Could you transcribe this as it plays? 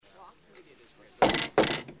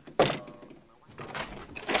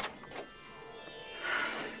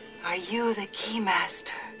you the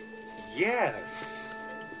keymaster? Yes.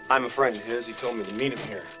 I'm a friend of his. He told me to meet him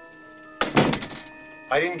here.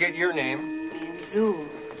 I didn't get your name. I am Zul.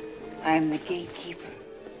 I am the gatekeeper.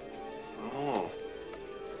 Oh.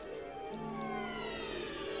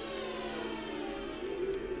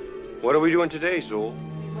 What are we doing today, Zul?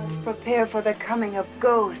 We must prepare for the coming of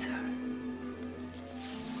Gozer.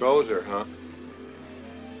 Gozer, huh?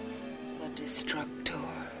 The Destructor.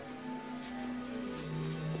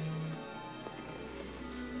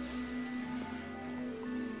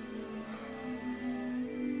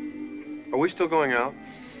 Are we still going out?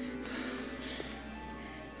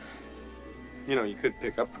 You know, you could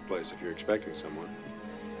pick up the place if you're expecting someone.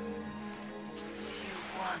 Do you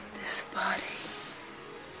want this body?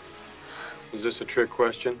 Is this a trick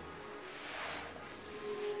question?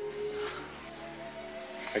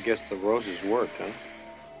 I guess the roses worked, huh?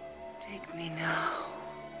 Take me now,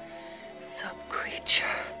 sub-creature.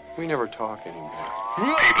 We never talk anymore.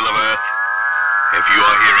 People of Earth, if you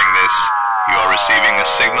are hearing this, you are receiving a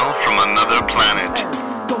signal from another planet.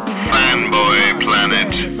 Fanboy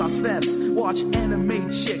Planet. Watch anime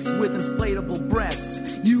chicks with inflatable breasts.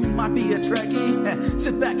 You might be a Trekkie.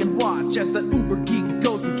 Sit back and watch as the uber geek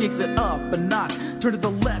goes and kicks it up a notch. Turn to the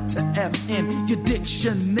letter F in your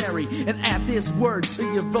dictionary and add this word to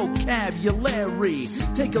your vocabulary.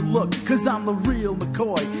 Take a look, cause I'm the real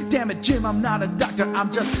McCoy. Damn it, Jim, I'm not a doctor.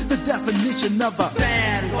 I'm just the definition of a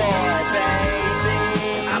fanboy,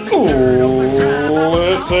 baby. I'm the nerd on the ground.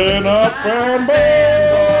 Listen up, fanboy.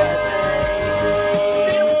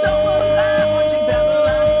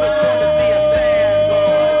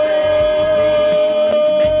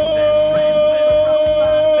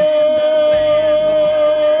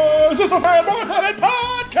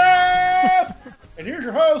 And here's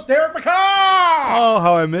your host, Derek McCaw. Oh,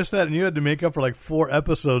 how I missed that. And you had to make up for like 4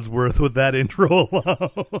 episodes worth with that intro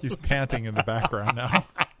alone. He's panting in the background now.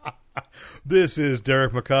 This is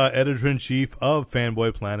Derek McCaw, editor-in-chief of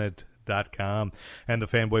FanboyPlanet.com and the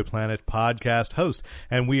Fanboy Planet podcast host.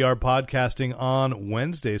 And we are podcasting on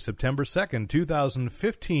Wednesday, September 2nd,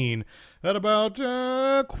 2015 at about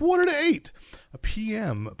 7:45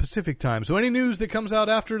 p.m. Pacific time. So any news that comes out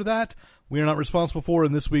after that, we are not responsible for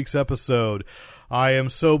in this week's episode. I am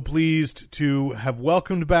so pleased to have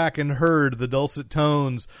welcomed back and heard the dulcet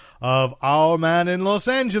tones of our man in Los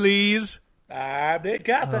Angeles. I'm Nick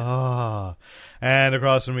Costa. And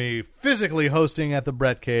across from me, physically hosting at the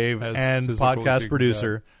Brett Cave and podcast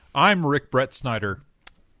producer. I'm Rick Brett Snyder.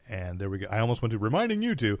 And there we go. I almost went to reminding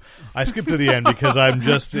you two. I skipped to the end because I'm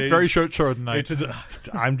just very short tonight.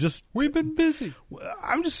 We've been busy.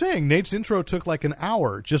 I'm just saying, Nate's intro took like an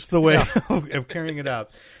hour, just the way of carrying it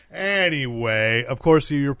out. Anyway, of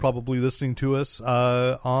course, you're probably listening to us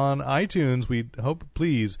on iTunes. We hope,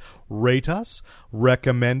 please rate us,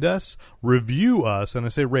 recommend us, review us, and I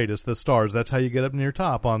say rate us, the stars. That's how you get up near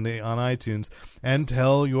top on iTunes. And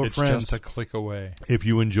tell your friends. It's just a click away. If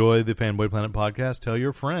you enjoy the Fanboy Planet podcast, tell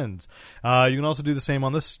your friends. You can also do the same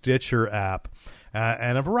on the Stitcher app.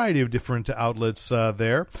 And a variety of different outlets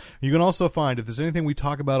there. You can also find, if there's anything we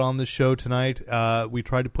talk about on this show tonight, we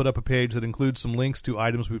try to put up a page that includes some links to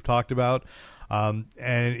items we've talked about. And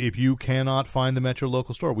if you cannot find them at your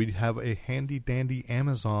local store, we have a handy-dandy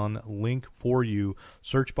Amazon link for you,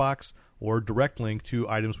 search box or direct link to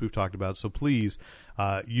items we've talked about. So please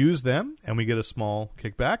use them, and we get a small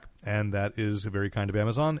kickback, and that is very kind of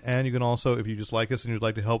Amazon. And you can also, if you just like us and you'd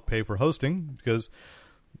like to help pay for hosting, because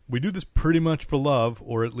we do this pretty much for love,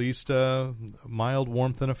 or at least mild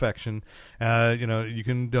warmth and affection. You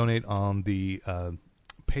can donate on the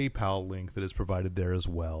PayPal link that is provided there as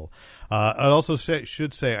well. I also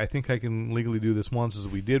should say, I think I can legally do this once, is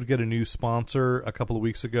we did get a new sponsor a couple of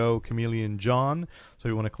weeks ago, Chameleon John. So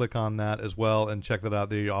you want to click on that as well and check that out.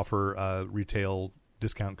 They offer retail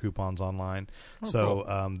discount coupons online.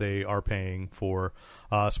 Cool. They are paying for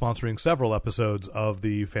sponsoring several episodes of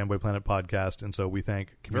the Fanboy Planet podcast, and so we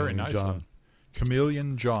thank Chameleon John.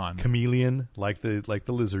 Chameleon John. Chameleon, like the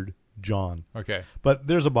lizard, John. Okay. But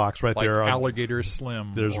there's a box right like there. Alligator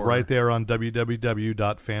Slim. There's right there on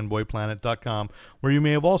www.fanboyplanet.com, where you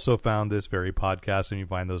may have also found this very podcast, and you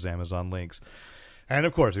find those Amazon links. And,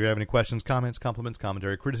 of course, if you have any questions, comments, compliments,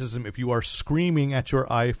 commentary, criticism, if you are screaming at your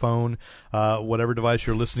iPhone, whatever device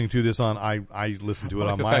you're listening to this on, I listen to it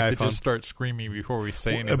on my iPhone. Just start screaming before we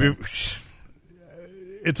say anything.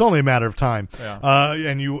 It's only a matter of time. Yeah.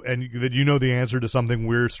 And that you know the answer to something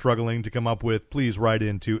we're struggling to come up with, please write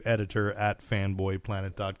into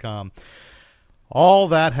editor@fanboyplanet.com. All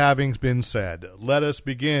that having been said, let us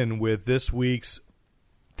begin with this week's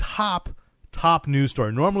top news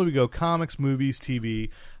story. Normally we go comics, movies,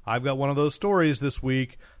 TV. I've got one of those stories this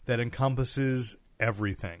week that encompasses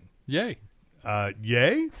everything. Yay.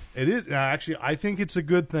 Yay? It is. Actually, I think it's a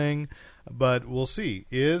good thing, but we'll see.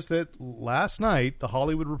 Is that last night, The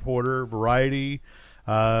Hollywood Reporter, Variety,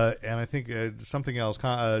 and I think something else,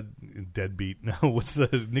 Deadbeat. No, what's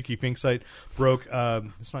the Nikki Fink site? Broke.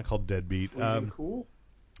 It's not called Deadbeat. Cool.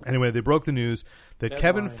 Anyway, they broke the news that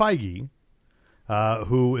Kevin Feige,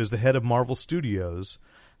 who is the head of Marvel Studios,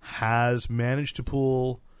 has managed to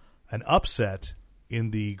pull an upset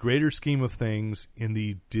in the greater scheme of things in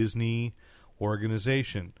the Disney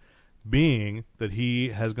organization, being that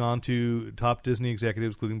he has gone to top Disney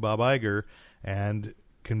executives, including Bob Iger, and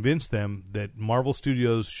convinced them that Marvel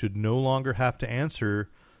Studios should no longer have to answer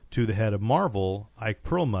to the head of Marvel, Ike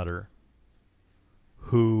Perlmutter,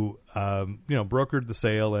 who brokered the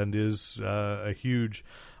sale and is a huge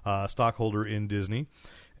stockholder in Disney.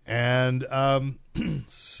 And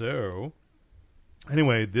so,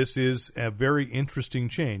 anyway, this is a very interesting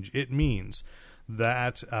change. It means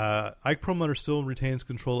that Ike Perlmutter still retains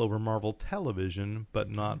control over Marvel Television, but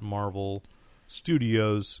not Marvel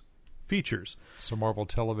Studios features. So Marvel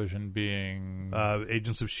Television being...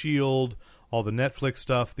 Agents of S.H.I.E.L.D., all the Netflix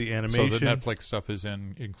stuff, the animation. So the Netflix stuff is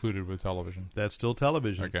included with television. That's still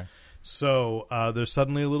television. Okay. So there's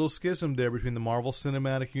suddenly a little schism there between the Marvel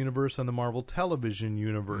Cinematic Universe and the Marvel Television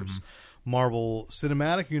Universe. Mm-hmm. Marvel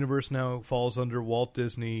Cinematic Universe now falls under Walt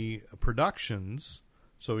Disney Productions,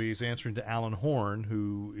 so he's answering to Alan Horn,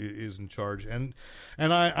 who is in charge. And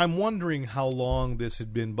I'm wondering how long this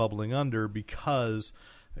had been bubbling under, because...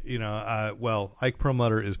 Ike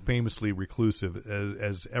Perlmutter is famously reclusive,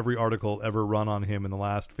 as every article ever run on him in the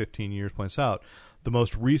last 15 years points out. The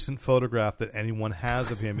most recent photograph that anyone has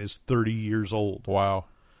of him is 30 years old. Wow.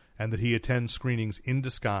 And that he attends screenings in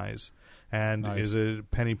disguise and is a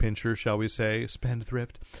penny pincher, shall we say,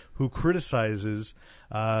 spendthrift, who is criticized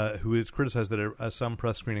that at some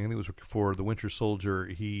press screening, I think it was for The Winter Soldier,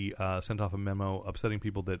 he sent off a memo upsetting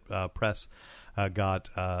people that press got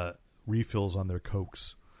refills on their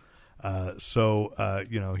Cokes.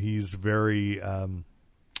 He's very,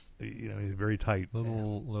 he's very tight.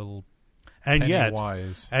 Little, and yet,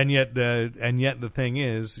 wise. And yet the thing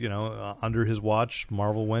is, under his watch,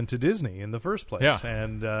 Marvel went to Disney in the first place, yeah.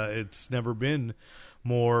 And it's never been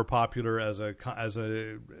more popular as a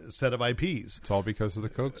set of IPs. It's all because of the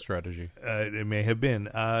Coke strategy. It may have been,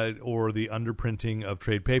 or the underprinting of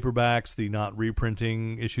trade paperbacks, the not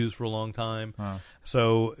reprinting issues for a long time.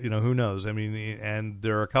 So who knows? I mean, and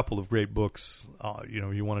there are a couple of great books.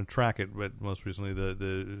 You want to track it, but most recently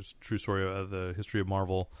the true story of the history of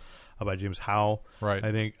Marvel by James Howe, right?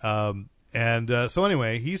 I think. So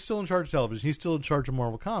anyway, he's still in charge of television. He's still in charge of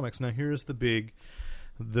Marvel Comics. Now here's the big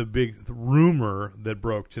rumor that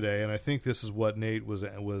broke today, and I think this is what Nate was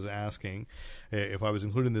asking if I was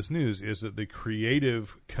including this news, is that the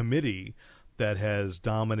creative committee that has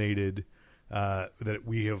dominated, that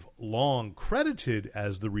we have long credited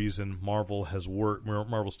as the reason Marvel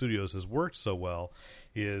Studios has worked so well,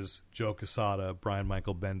 is Joe Quesada, Brian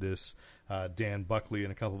Michael Bendis, Dan Buckley,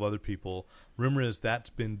 and a couple of other people. Rumor is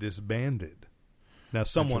that's been disbanded. Now,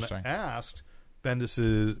 someone asked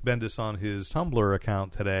Bendis on his Tumblr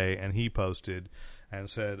account today, and he posted and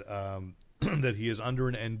said that he is under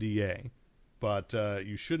an NDA, but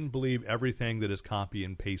you shouldn't believe everything that is copy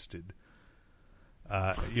and pasted.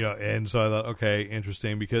 And so I thought, okay,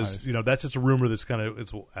 interesting, because that's just a rumor that's kind of,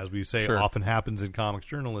 it's, as we say, sure, often happens in comics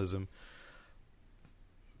journalism.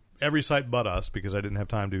 Every site but us, because I didn't have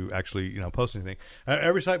time to actually post anything.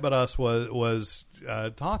 Every site but us was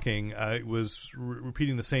talking. Was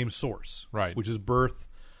repeating the same source, right? Which is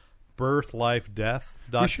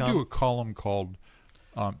birthlifedeath.com. We should do a column called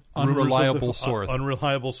 "Unreliable Source."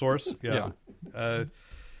 Unreliable source. Yeah.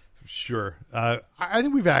 Sure. I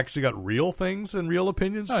think we've actually got real things and real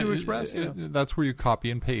opinions to express. That's where you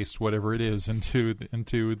copy and paste whatever it is into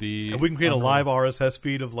the. And we can create a live RSS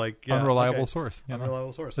feed of unreliable source.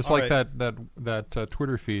 Unreliable source. It's all like right. that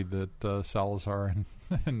Twitter feed that Salazar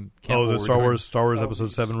and the Star Wars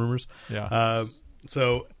Episode 7 rumors. Yeah.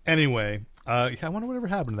 So anyway. I wonder whatever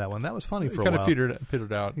happened to that one. That was funny for a while. It kind of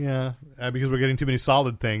petered out. Yeah, because we're getting too many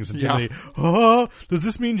solid things and too many. Does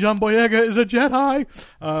this mean John Boyega is a Jedi?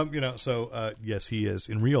 So yes, he is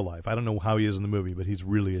in real life. I don't know how he is in the movie, but he's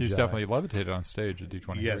really a Jedi. He's definitely levitated on stage at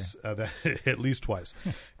D23. Yes, at least twice.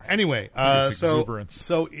 Anyway, so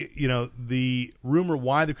the rumor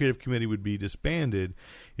why the creative committee would be disbanded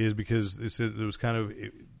is because it was kind of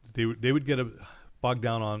they would get bogged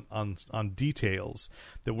down on details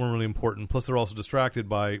that weren't really important. Plus, they're also distracted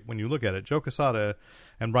by, when you look at it, Joe Quesada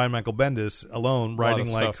and Brian Michael Bendis alone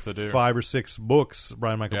writing like 5 or 6 books.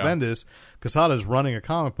 Brian Michael Bendis. Quesada's running a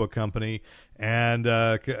comic book company, And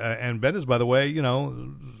Bendis, by the way, you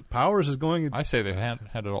know, Powers is going. I say they had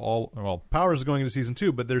it all. Well, Powers is going into season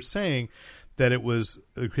 2, but they're saying that it was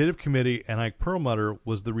the creative committee and Ike Perlmutter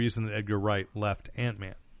was the reason that Edgar Wright left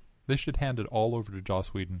Ant-Man. they should hand it all over to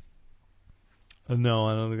Joss Whedon. No,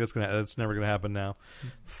 I don't think that's never gonna happen now.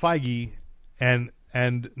 Feige and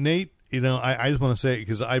Nate, you know, I just want to say,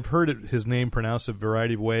 because I've heard his name pronounced a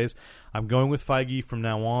variety of ways. I'm going with Feige from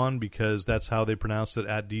now on because that's how they pronounced it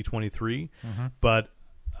at D23. Mm-hmm. But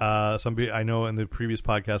I know in the previous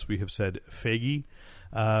podcast we have said Feige.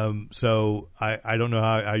 So I don't know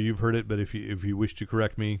how you've heard it, but if you wish to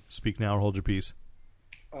correct me, speak now or hold your peace.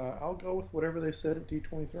 I'll go with whatever they said at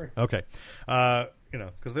D23. Okay. You know,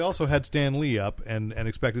 because they also had Stan Lee up and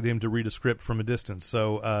expected him to read a script from a distance.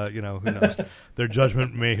 So, you know, who knows? Their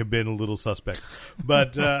judgment may have been a little suspect.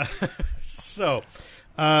 But,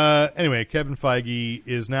 anyway, Kevin Feige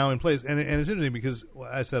is now in place. And it's interesting because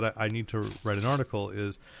I said I need to write an article.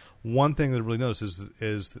 Is one thing that I really noticed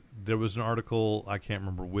is there was an article, I can't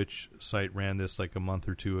remember which site ran this like a month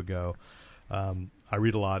or two ago. I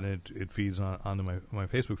read a lot, and it feeds onto my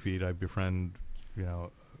Facebook feed. I befriend, you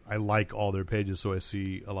know, I like all their pages, so I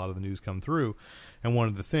see a lot of the news come through. And one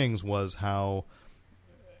of the things was how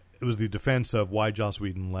it was the defense of why Joss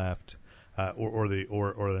Whedon left, or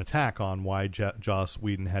an attack on why Joss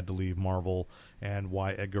Whedon had to leave Marvel, and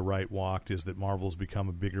why Edgar Wright walked. Is that Marvel's become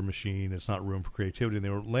a bigger machine? It's not room for creativity, and they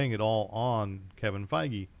were laying it all on Kevin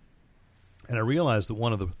Feige. And I realized that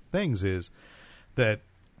one of the things is that,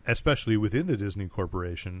 especially within the Disney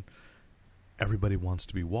Corporation, everybody wants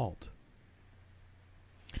to be Walt.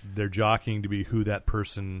 They're jockeying to be who that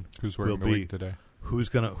person Who's wearing will the be. wig today? Who's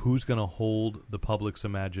gonna hold the public's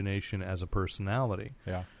imagination as a personality?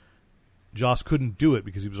 Yeah. Joss couldn't do it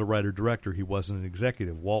because he was a writer-director. He wasn't an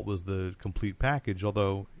executive. Walt was the complete package,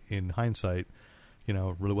 although in hindsight, you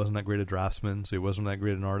know, really wasn't that great a draftsman, so he wasn't that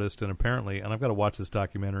great an artist. And apparently, and I've got to watch this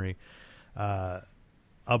documentary, Ub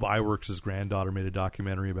Iwerks' granddaughter made a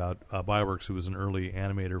documentary about Ub Iwerks, who was an early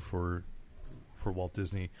animator for Walt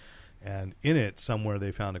Disney. And in it, somewhere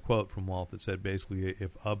they found a quote from Walt that said basically, if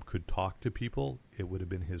Ub could talk to people, it would have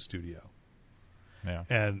been his studio. Yeah.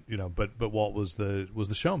 And you know, but Walt was the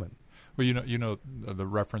showman. Well, you know the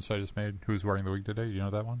reference I just made. Who's wearing the wig today? You know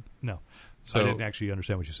that one? No, So I didn't actually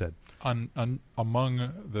understand what you said. Among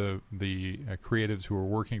the creatives who were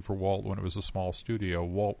working for Walt when it was a small studio,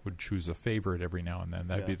 Walt would choose a favorite every now and then.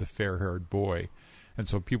 That'd be the fair-haired boy. And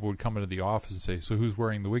so people would come into the office and say, "So who's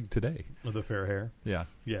wearing the wig today?" With the fair hair? Yeah.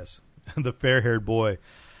 Yes. The fair-haired boy.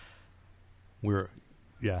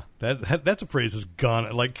 That's a phrase that's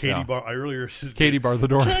gone. Like Katie Bar earlier. Katie bar the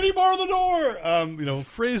door. Katie bar the door. You know,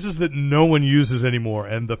 phrases that no one uses anymore.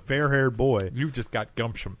 And the fair-haired boy. You've just got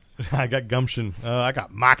gumption. I got gumption. I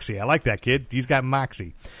got moxie. I like that kid. He's got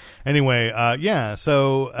moxie. Anyway,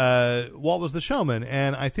 so Walt was the showman.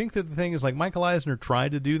 And I think that the thing is, like, Michael Eisner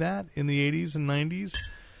tried to do that in the 80s and 90s.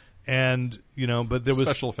 And, you know, but there was...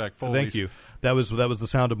 Special effect. Foley's. Thank you. That was the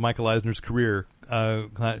sound of Michael Eisner's career.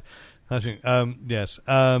 Yes.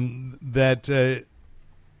 So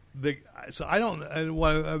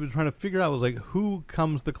what I was trying to figure out was, like, who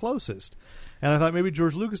comes the closest? And I thought maybe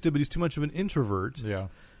George Lucas did, but he's too much of an introvert. Yeah.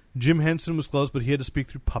 Jim Henson was close, but he had to speak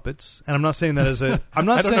through puppets. And I'm not saying that as a... I'm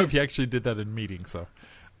not I don't saying, know if he actually did that in meetings, so...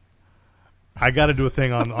 I got to do a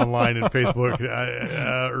thing online and Facebook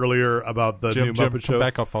earlier about the new Muppet Show. Come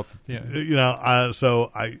back up. Yeah. You know,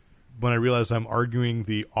 when I realized I'm arguing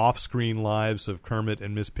the off-screen lives of Kermit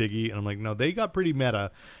and Miss Piggy, and I'm like, no, they got pretty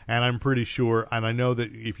meta, and I'm pretty sure, and I know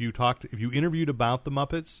that if you interviewed about the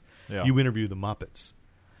Muppets, you interview the Muppets.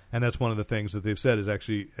 And that's one of the things that they've said is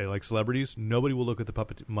actually, like celebrities, nobody will look at the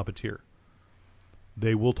Muppeteer.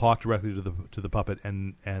 They will talk directly to the puppet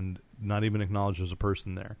and not even acknowledge there's a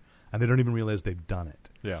person there. And they don't even realize they've done it.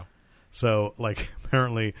 Yeah. So, like,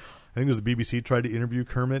 apparently, I think it was the BBC tried to interview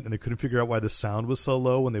Kermit, and they couldn't figure out why the sound was so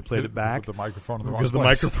low when they played it back. With the microphone in the because wrong the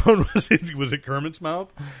place. microphone was at Kermit's mouth,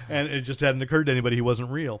 and it just hadn't occurred to anybody he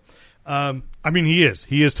wasn't real. I mean, he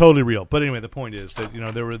is totally real. But anyway, the point is that, you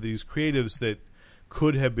know, there were these creatives that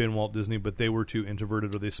could have been Walt Disney, but they were too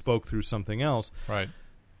introverted or they spoke through something else. Right.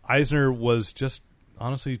 Eisner was just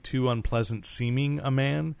honestly too unpleasant seeming a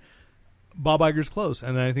man. Bob Iger's close,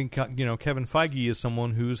 and I think, you know, Kevin Feige is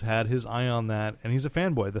someone who's had his eye on that, and he's a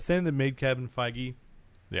fanboy. The thing that made Kevin Feige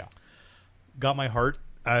got my heart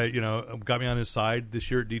got me on his side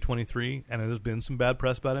this year at D23, and there's been some bad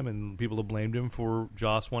press about him, and people have blamed him for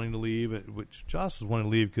Joss wanting to leave, which Joss is wanting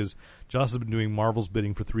to leave because Joss has been doing Marvel's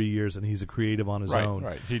bidding for 3 years, and he's a creative on his own.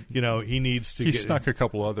 Right. He needs to. He snuck a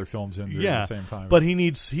couple other films in there at the same time, but he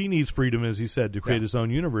needs freedom, as he said, to create his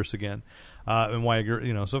own universe again. And why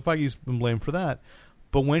so Feige's been blamed for that.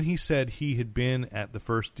 But when he said he had been at the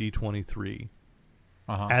first D23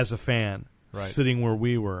 as a fan, sitting where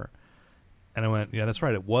we were. And I went, yeah, that's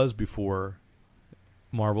right. It was before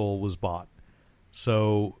Marvel was bought.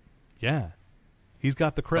 So, yeah, he's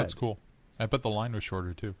got the cred. That's cool. I bet the line was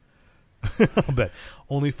shorter, too. I'll bet.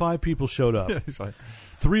 Only 5 people showed up.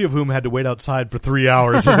 3 of whom had to wait outside for 3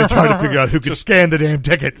 hours as they tried to figure out who could scan the damn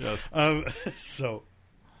ticket. Yes. So,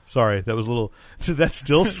 sorry, that was a little... Did that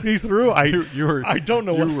still see through? I don't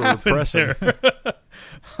know what happened there.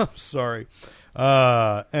 I'm sorry.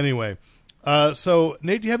 Anyway... so,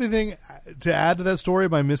 Nate, do you have anything to add to that story?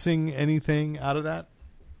 Am I missing anything out of that?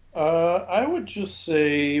 I would just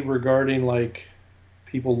say regarding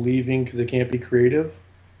people leaving because they can't be creative.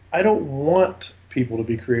 I don't want people to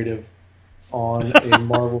be creative on a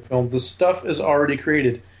Marvel film. The stuff is already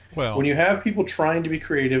created. Well, when you have people trying to be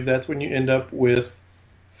creative, that's when you end up with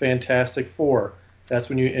Fantastic Four. That's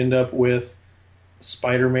when you end up with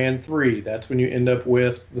Spider-Man 3. That's when you end up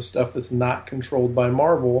with the stuff that's not controlled by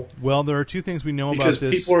Marvel. Well, there are 2 things we know about this.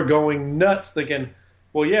 Because people are going nuts thinking,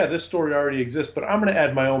 well, yeah, this story already exists, but I'm going to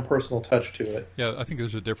add my own personal touch to it. Yeah, I think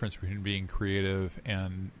there's a difference between being creative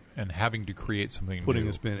and having to create something putting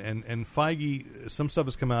new. a spin. And Feige, some stuff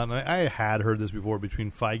has come out, and I had heard this before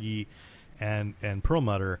between Feige and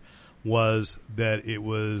Perlmutter, was that it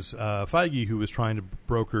was Feige who was trying to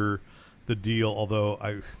broker the deal, although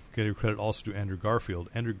I give credit also to Andrew Garfield.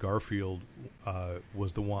 Andrew Garfield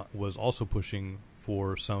was also pushing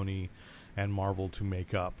for Sony and Marvel to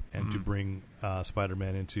make up and to bring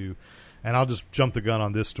Spider-Man into. And I'll just jump the gun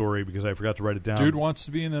on this story because I forgot to write it down. Dude wants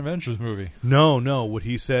to be in an Avengers movie. No. What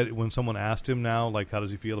he said when someone asked him now, how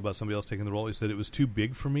does he feel about somebody else taking the role? He said it was too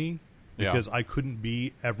big for me because I couldn't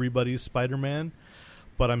be everybody's Spider-Man.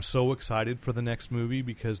 But I'm so excited for the next movie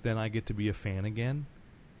because then I get to be a fan again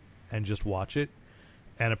and just watch it.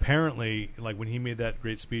 And apparently, when he made that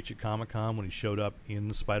great speech at Comic-Con when he showed up in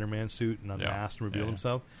the Spider-Man suit and unmasked and revealed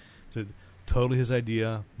himself, said totally his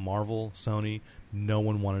idea, Marvel, Sony, no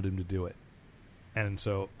one wanted him to do it. And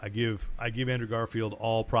so I give Andrew Garfield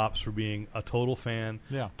all props for being a total fan,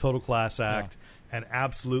 total class act, and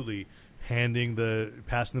absolutely passing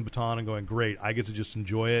the baton and going, great, I get to just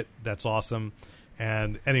enjoy it. That's awesome.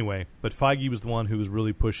 And anyway, but Feige was the one who was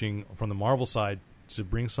really pushing from the Marvel side to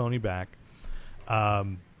bring Sony back.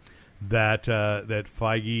 That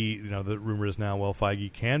Feige, the rumor is now,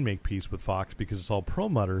 Feige can make peace with Fox because it's all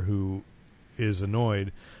Perlmutter who is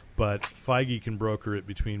annoyed, but Feige can broker it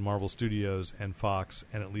between Marvel Studios and Fox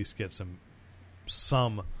and at least get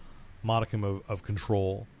some modicum of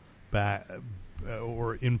control back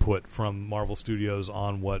or input from Marvel Studios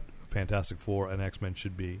on what Fantastic Four and X-Men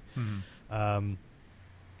should be. Mm-hmm.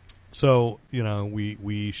 So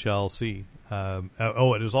we shall see.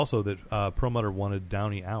 It is also that Perlmutter wanted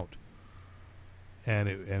Downey out, and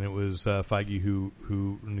it was Feige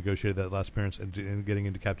who negotiated that last appearance and getting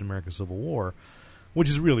into Captain America: Civil War, which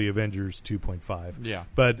is really Avengers 2.5. Yeah,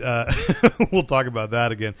 but we'll talk about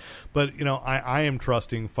that again. But I am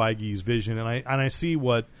trusting Feige's vision, and I see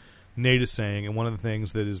what Nate is saying, and one of the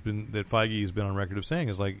things that Feige has been on record of saying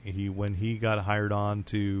is when he got hired on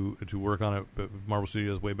to work on Marvel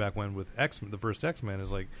Studios way back when with the first X-Men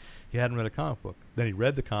is he hadn't read a comic book. Then he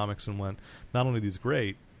read the comics and went, not only are these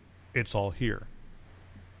great, it's all here.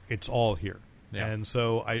 It's all here. Yeah. And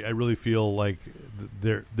so I really feel like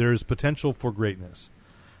there's potential for greatness.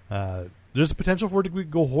 There's a potential for it to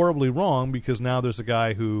go horribly wrong because now there's a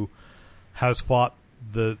guy who has fought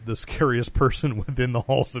the scariest person within the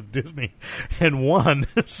halls of Disney and won.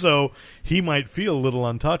 So he might feel a little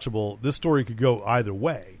untouchable. This story could go either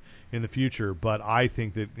way in the future, but I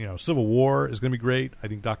think that Civil War is going to be great. I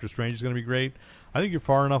think Doctor Strange is going to be great. I think you're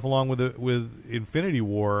far enough along with Infinity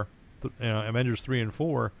War, Avengers 3 and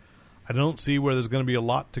 4. I don't see where there's going to be a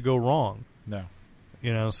lot to go wrong.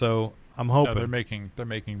 No, so I'm hoping they're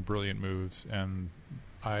making brilliant moves, and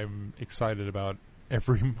I'm excited about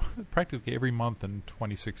practically every month in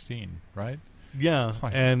 2016, right? Yeah,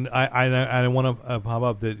 and I want to pop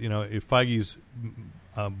up that if Feige's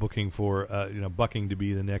booking for Bucking to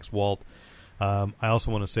be the next Walt, I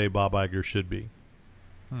also want to say Bob Iger should be,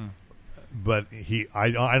 but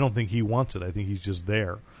I don't think he wants it. I think he's just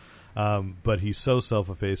there, but he's so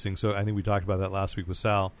self-effacing. So I think we talked about that last week with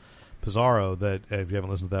Sal Pizarro. That if you haven't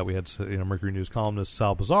listened to that, we had Mercury News columnist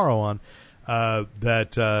Sal Pizarro on.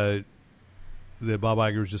 that Bob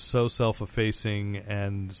Iger was just so self-effacing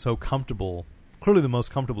and so comfortable. Clearly, the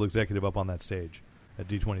most comfortable executive up on that stage at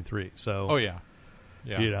D23. So, Oh yeah.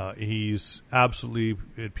 Yeah. He's absolutely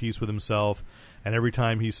at peace with himself. And every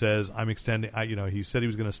time he says, "I'm extending," he said he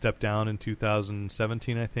was going to step down in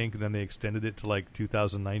 2017, I think. And then they extended it to like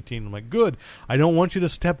 2019. I'm like, good. I don't want you to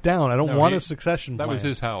step down. I don't want a succession plan. That was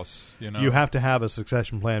his house. You have to have a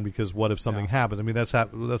succession plan because what if something happens? I mean, that's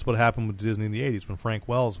what happened with Disney in the 80s when Frank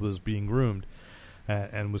Wells was being groomed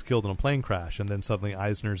and was killed in a plane crash. And then suddenly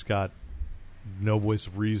Eisner's got no voice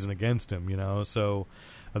of reason against him, so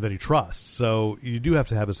that he trusts. So you do have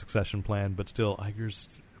to have a succession plan, but still,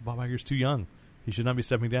 Bob Iger's too young. He should not be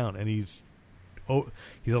stepping down, and he's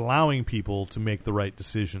allowing people to make the right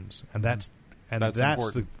decisions, and that's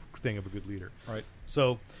the thing of a good leader. Right.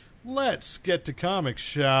 So let's get to comics,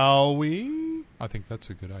 shall we? I think that's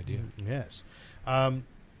a good idea. Yes.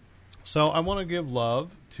 So I want to give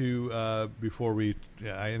love to before we.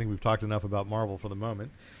 I think we've talked enough about Marvel for the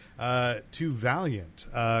moment. To Valiant,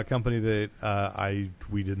 a company that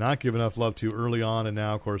we did not give enough love to early on, and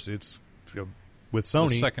now, of course, it's with Sony.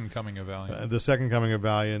 The second coming of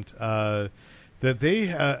Valiant. That they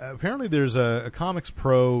apparently there's a Comics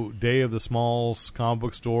Pro Day of the Smalls comic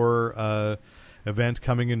book store event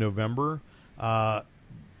coming in November. And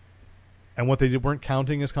what they weren't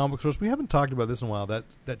counting as comic book stores, we haven't talked about this in a while,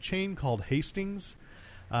 that chain called Hastings.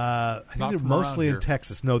 I think they're mostly in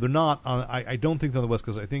Texas. No, they're not. I don't think they're on the West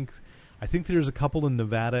Coast. I think there's a couple in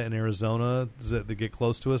Nevada and Arizona that get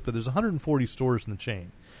close to us, but there's 140 stores in the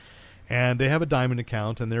chain, and they have a diamond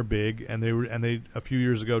account, and they're big. And they a few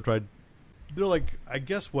years ago tried. They're like, I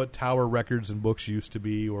guess, what Tower Records and Books used to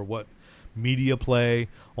be, or what Media Play.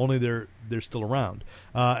 Only they're still around,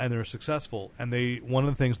 and they're successful. And one of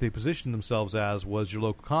the things they positioned themselves as was your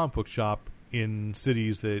local comic book shop in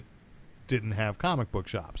cities that didn't have comic book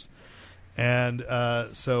shops. And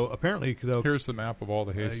so apparently, here's the map of all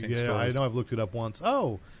the Hastings stores. I know, I've looked it up once.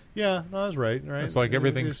 Oh, yeah, no, that's right. It's like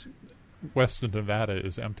everything's west of Nevada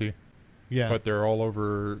is empty. Yeah, but they're all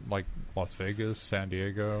over like Las Vegas, San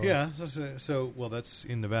Diego. Yeah, so that's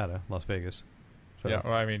in Nevada, Las Vegas. So, yeah,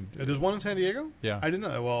 well, I mean, there's one in San Diego. Yeah, I didn't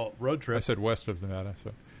know. Well, road trip. I said west of Nevada.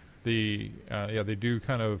 So they do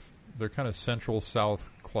they're kind of central south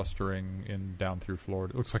clustering down through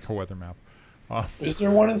Florida. It looks like a weather map. Is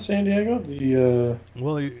there one in San Diego?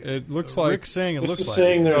 Well, it looks like Rick's saying it looks like.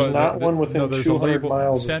 Saying there's not one within there's 200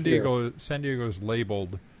 miles. San Diego is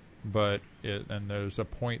labeled, but and there's a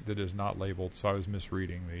point that is not labeled. So I was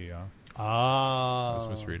misreading I was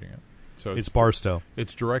misreading it. So it's Barstow.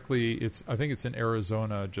 It's directly. I think it's in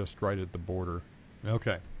Arizona, just right at the border.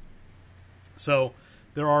 Okay. So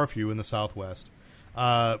there are a few in the Southwest.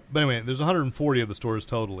 But anyway, there's 140 of the stores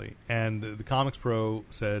totally, and the Comics Pro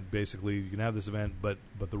said basically you can have this event, but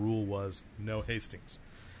the rule was no Hastings.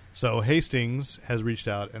 So Hastings has reached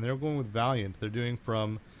out, and they're going with Valiant. They're doing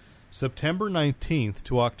from September 19th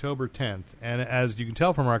to October 10th, and as you can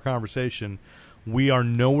tell from our conversation, we are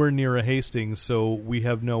nowhere near a Hastings, so we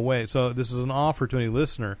have no way. So this is an offer to any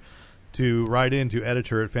listener to write in to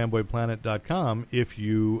editor at fanboyplanet.com if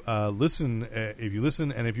you listen,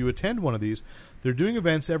 and if you attend one of these. They're doing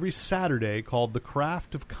events every Saturday called The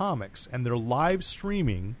Craft of Comics, and they're live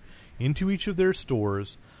streaming into each of their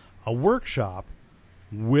stores a workshop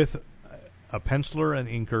with a penciler and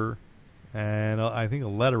inker, and I think a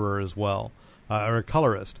letterer as well, or a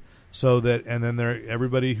colorist. So that, and then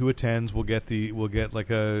everybody who attends will get like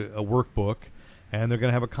a workbook, and they're going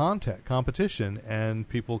to have a competition, and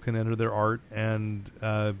people can enter their art and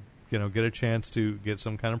get a chance to get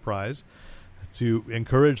some kind of prize to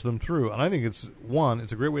encourage them through. And I think it's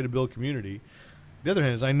a great way to build community. The other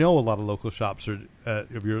hand is I know a lot of local shops are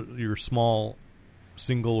if your small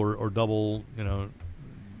single or double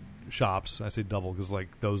shops. I say double because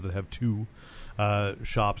like those that have two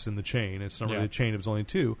shops in the chain. It's not really a chain. It's only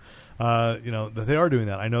two. That they are doing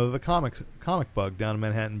that. I know the Comic Bug down in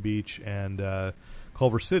Manhattan Beach and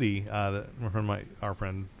Culver City that our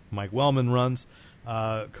friend Mike Wellman runs,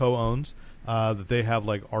 co-owns. That they have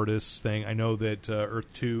like artists thing. I know that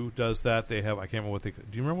Earth 2 does that. They have, I can't remember do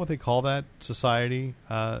you remember what they call that society,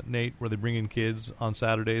 Nate, where they bring in kids on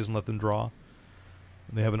Saturdays and let them draw?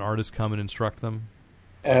 They have an artist come and instruct them.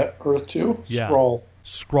 At Earth 2? Yeah.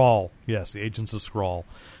 Scrawl. Yes, the Agents of Scrawl.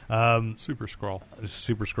 Super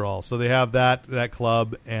Scrawl. So they have that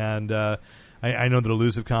club, and I know that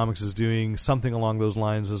Elusive Comics is doing something along those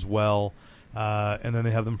lines as well. And then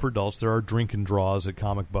they have them for adults. There are drink and draws at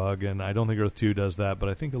Comic Bug, and I don't think Earth 2 does that, but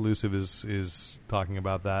I think Elusive is talking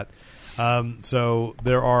about that. So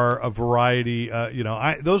there are a variety.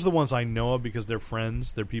 Those are the ones I know of because they're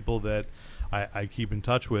friends. They're people that I keep in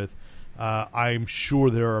touch with. I'm sure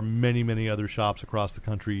there are many, many other shops across the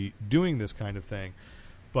country doing this kind of thing.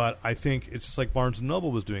 But I think it's just like Barnes &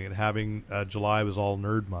 Noble was doing it, having July was all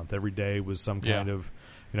Nerd Month. Every day was some kind of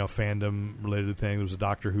fandom-related thing. There was a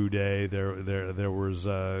Doctor Who day. There was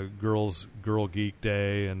Girl Geek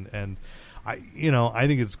Day. And I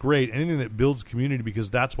think it's great. Anything that builds community, because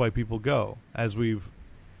that's why people go. As we've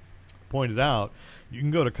pointed out, you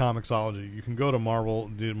can go to Comixology. You can go to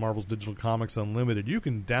Marvel's Digital Comics Unlimited. You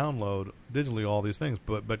can download digitally all these things.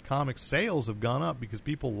 But comic sales have gone up because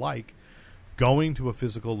people like going to a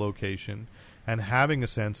physical location and having a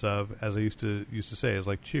sense of, as I used to say, it's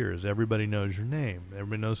like Cheers. Everybody knows your name.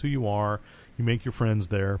 Everybody knows who you are. You make your friends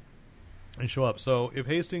there and show up. So if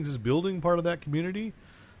Hastings is building part of that community,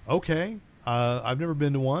 okay. I've never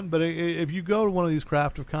been to one, but if you go to one of these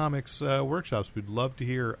Craft of Comics workshops, we'd love to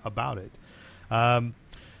hear about it.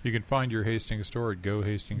 You can find your Hastings store at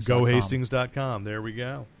GoHastings.com. GoHastings.com. There we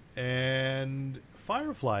go. And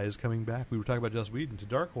Firefly is coming back. We were talking about Joss Whedon to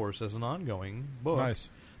Dark Horse as an ongoing book. Nice.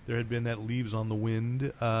 There had been that Leaves on the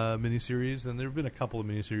Wind miniseries, and there have been a couple of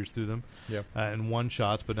miniseries through them, and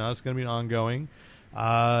one-shots, but now it's going to be an ongoing.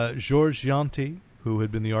 Georges Jeanty, who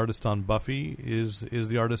had been the artist on Buffy, is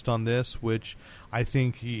the artist on this, which I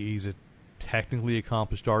think he's a technically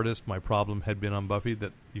accomplished artist. My problem had been on Buffy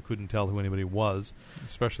that you couldn't tell who anybody was.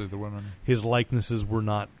 Especially the women. His likenesses were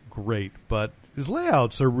not great, but his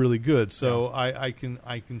layouts are really good, so I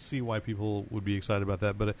can see why people would be excited about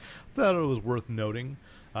that. But I thought it was worth noting.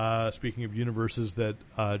 Speaking of universes that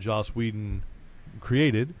Joss Whedon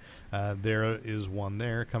created, there is one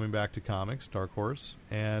there coming back to comics, Dark Horse,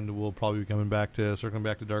 and we'll probably be circling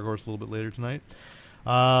back to Dark Horse a little bit later tonight.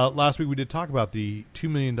 Last week we did talk about the $2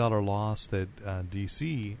 million loss that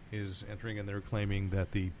DC is entering, and they're claiming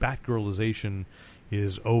that the Batgirlization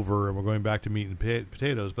is over, and we're going back to meat and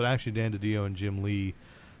potatoes. But actually, Dan DiDio and Jim Lee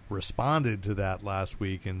responded to that last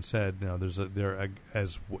week and said,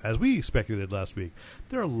 as we speculated last week,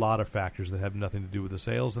 there are a lot of factors that have nothing to do with the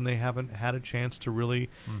sales, and they haven't had a chance to really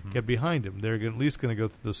get behind them. They're at least going to go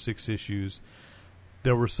through those 6 issues.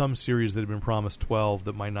 There were some series that had been promised 12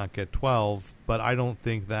 that might not get 12, but I don't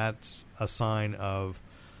think that's a sign of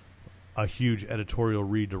a huge editorial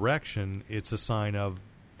redirection. It's a sign of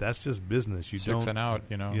that's just business. You 6 don't, and out,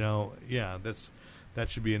 that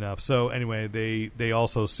should be enough. So anyway, they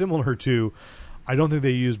also, similar to, I don't think they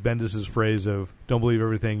used Bendis's phrase of don't believe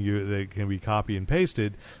everything that can be copy and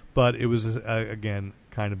pasted, but it was again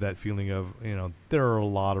kind of that feeling of there are a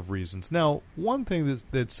lot of reasons. Now, one thing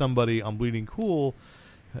that somebody on Bleeding Cool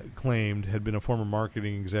claimed had been a former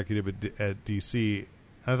marketing executive at DC,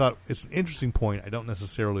 and I thought it's an interesting point. I don't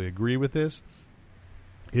necessarily agree with this.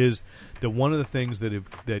 Is that one of the things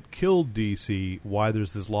that killed DC? Why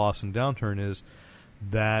there's this loss and downturn is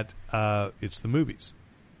that it's the movies.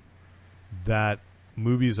 That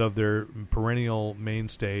movies of their perennial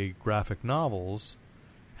mainstay graphic novels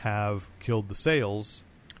have killed the sales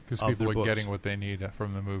because people are getting what they need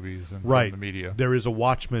from the movies and from the media. There is a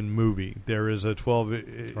Watchmen movie. There is a 12.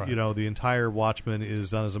 Right. The entire Watchmen is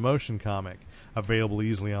done as a motion comic, available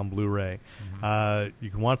easily on Blu-ray. You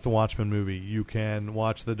can watch the Watchmen movie. You can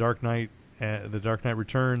watch The Dark Knight. The Dark Knight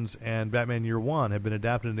Returns and Batman Year One have been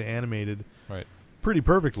adapted into animated pretty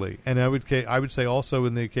perfectly. And I would say also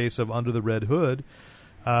in the case of Under the Red Hood,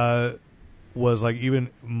 was like even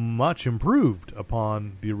much improved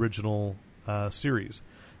upon the original series.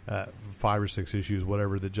 5 or 6 issues,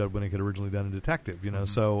 whatever, that Judd Winnick had originally done in Detective,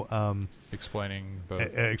 So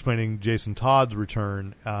explaining Jason Todd's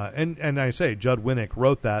return, and I say Judd Winnick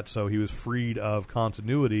wrote that, so he was freed of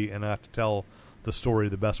continuity and had to tell the story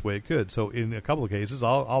the best way it could. So in a couple of cases,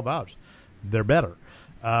 I'll vouch, they're better.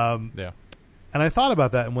 And I thought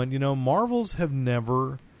about that and went, Marvels have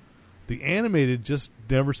never, the animated just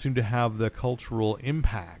never seemed to have the cultural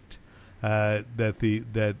impact that the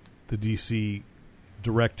DC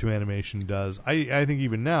direct to animation does. I think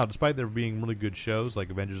even now, despite there being really good shows like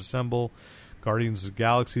Avengers Assemble, Guardians of the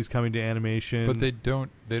Galaxy is coming to animation, but they don't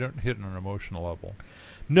hit on an emotional level.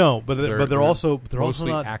 No, but they're also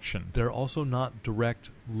not action. They're also not direct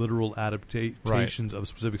literal adaptations of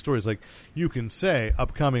specific stories. Like you can say,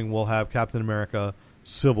 upcoming we'll have Captain America: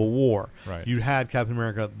 Civil War. Right. You had Captain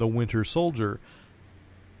America: The Winter Soldier,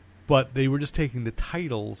 but they were just taking the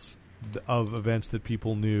titles of events that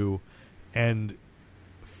people knew and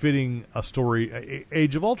fitting a story.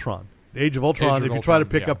 Age of Ultron. If you try to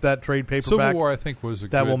pick up that trade paperback, Civil War, I think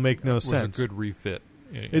will make no sense. Was a good refit.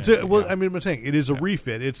 It's I'm saying it is a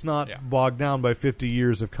refit. It's not bogged down by 50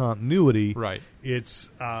 years of continuity. Right. It's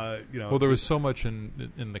Well, there was so much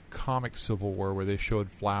in the comic Civil War where they showed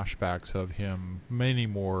flashbacks of him, many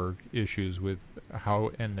more issues with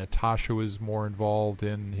how, and Natasha was more involved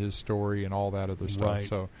in his story and all that other stuff. Right.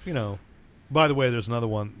 So by the way, there's another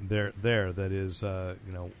one there that is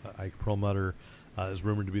Ike Perlmutter is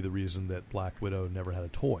rumored to be the reason that Black Widow never had a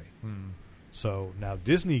toy. So now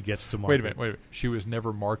Disney gets to market. Wait a minute. She was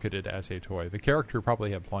never marketed as a toy. The character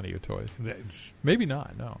probably had plenty of toys. Maybe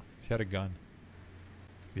not. No, she had a gun.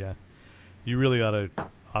 Yeah, you really ought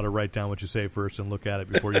to write down what you say first and look at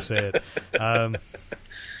it before you say it.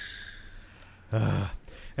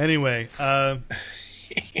 Anyway, and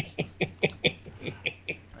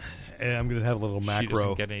I'm going to have a little macro. She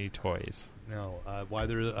doesn't get any toys. No, why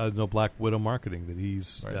there is no Black Widow marketing, that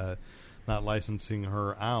he's not licensing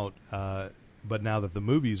her out. But now that the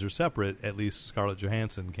movies are separate, at least Scarlett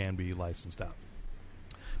Johansson can be licensed out.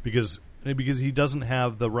 Because he doesn't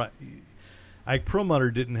have the right. Ike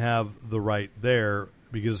Perlmutter didn't have the right there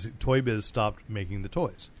because Toy Biz stopped making the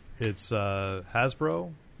toys. It's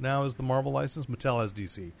Hasbro now is the Marvel license. Mattel has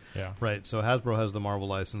DC. Yeah. Right. So Hasbro has the Marvel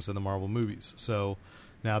license and the Marvel movies. So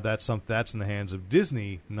now that's in the hands of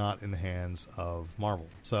Disney, not in the hands of Marvel.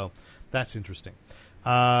 So that's interesting.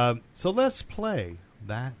 So let's play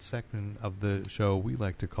that segment of the show we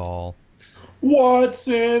like to call What's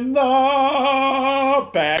in the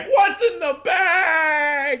Bag? What's in the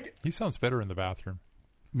Bag? He sounds better in the bathroom.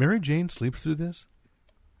 Mary Jane sleeps through this?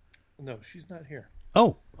 No, she's not here.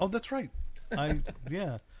 Oh, that's right. I'm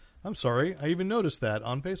sorry. I even noticed that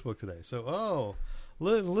on Facebook today. So,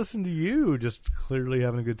 listen to you just clearly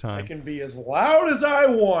having a good time. I can be as loud as I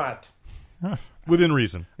want. Within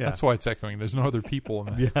reason. Yeah. That's why it's echoing. There's no other people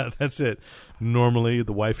in there. Yeah, that's it. Normally,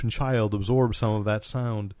 the wife and child absorb some of that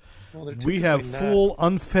sound. Well, we have full,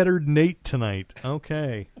 unfettered Nate tonight.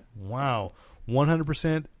 Okay. Wow.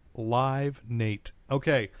 100% live Nate.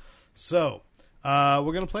 Okay. So, we're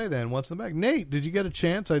going to play then. What's in the bag? Nate, did you get a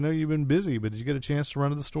chance? I know you've been busy, but did you get a chance to run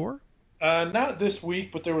to the store? Not this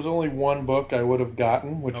week, but there was only one book I would have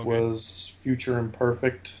gotten, which was Future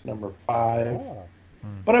Imperfect, number 5. Oh.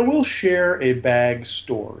 But I will share a bag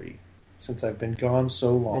story, since I've been gone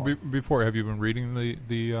so long. Well, before, have you been reading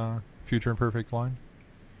the Future Imperfect line?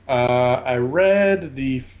 I read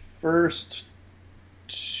the first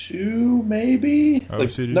 2, maybe.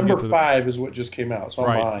 So number 5 is what just came out, so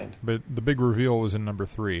I'm behind. But the big reveal was in number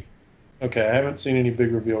 3. Okay, I haven't seen any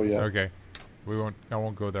big reveal yet. Okay, I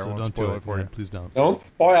won't go there. So I won't don't spoil do it for you. Please don't. Don't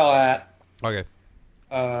spoil that. Okay.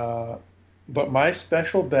 But my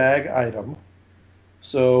special bag item.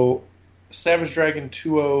 So, Savage Dragon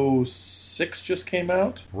 206 just came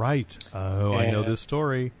out. Right. Oh, I know this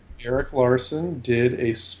story. Eric Larson did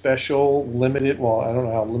a special limited, well, I don't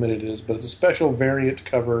know how limited it is, but it's a special variant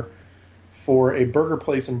cover for a burger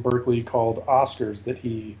place in Berkeley called Oscars that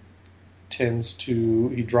he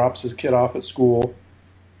drops his kid off at school,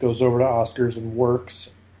 goes over to Oscars and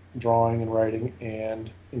works drawing and writing and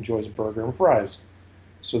enjoys a burger and fries.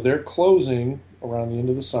 So they're closing around the end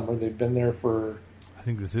of the summer. They've been there for... I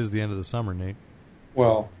think this is the end of the summer, Nate.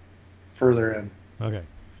 Well, further in. Okay.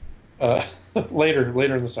 Later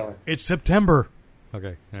in the summer. It's September.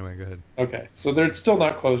 Okay. Anyway, go ahead. Okay. So they're still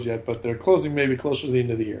not closed yet, but they're closing maybe closer to the end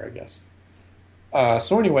of the year, I guess.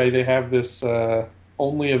 So anyway, they have this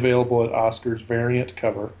only available at Oscars variant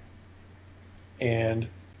cover. And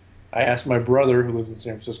I asked my brother, who lives in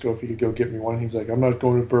San Francisco, if he could go get me one. He's like, I'm not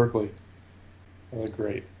going to Berkeley. I was like,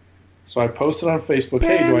 great. So I posted on Facebook,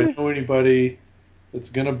 hey, do I know anybody that's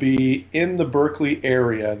going to be in the Berkeley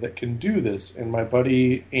area that can do this? And my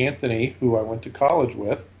buddy Anthony, who I went to college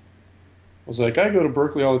with, was like, I go to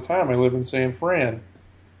Berkeley all the time. I live in San Fran,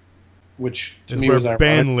 which to me was ironic.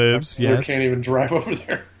 Ben lives, yes. I can't even drive over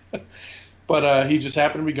there. But he just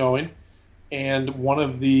happened to be going. And one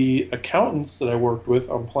of the accountants that I worked with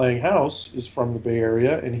on Playing House is from the Bay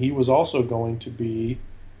Area, and he was also going to be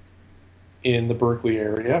in the Berkeley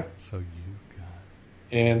area.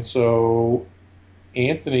 And so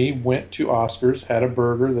Anthony went to Oscars, had a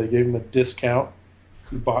burger. They gave him a discount.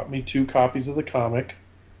 He bought me 2 copies of the comic.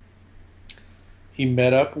 He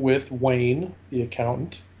met up with Wayne, the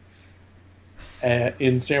accountant,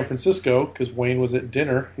 in San Francisco because Wayne was at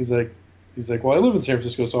dinner. He's like, well, I live in San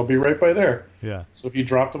Francisco, so I'll be right by there. Yeah. So he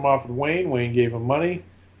dropped him off with Wayne. Wayne gave him money.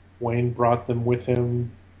 Wayne brought them with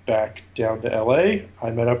him back down to L.A. I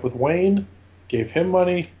met up with Wayne, gave him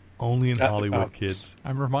money. Only in Hollywood, kids.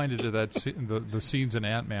 I'm reminded of that the scenes in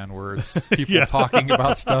Ant-Man where it's people talking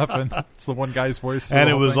about stuff and it's the one guy's voice. And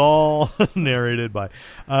it was all narrated by...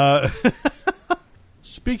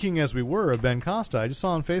 Speaking as we were of Ben Costa, I just saw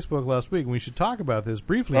on Facebook last week, and we should talk about this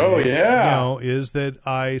briefly. Oh, yeah. Is that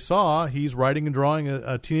I saw he's writing and drawing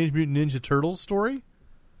a Teenage Mutant Ninja Turtles story?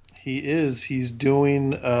 He is. He's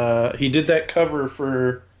doing... he did that cover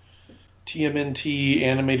for TMNT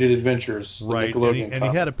Animated Adventures. Right, and he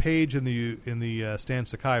had a page in the Stan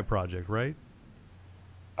Sakai project, right?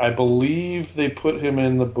 I believe they put him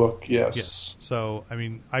in the book, yes. Yes. So, I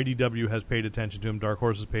mean, IDW has paid attention to him, Dark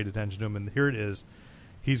Horse has paid attention to him, and here it is.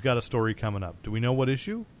 He's got a story coming up. Do we know what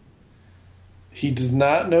issue? He does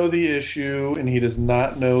not know the issue, and he does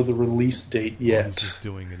not know the release date yet. He's just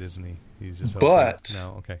doing it, isn't he? He's just but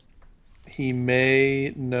no, okay. He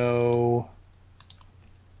may know.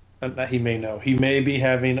 He may know. He may be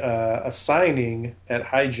having a signing at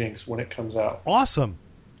Hijinks when it comes out. Awesome.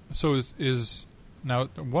 So is now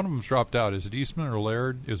one of them's dropped out. Is it Eastman or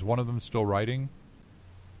Laird? Is one of them still writing?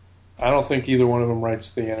 I don't think either one of them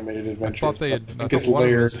writes the animated adventures. I thought they had. I thought one of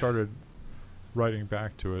them started writing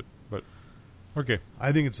back to it, but okay.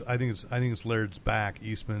 I think it's Laird's back.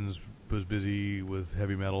 Eastman's was busy with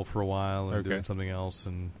heavy metal for a while and doing something else,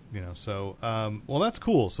 and so well, that's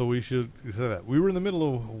cool. So we should say that we were in the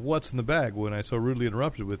middle of what's in the bag when I so rudely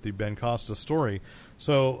interrupted with the Ben Costa story.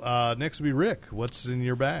 So next will be Rick. What's in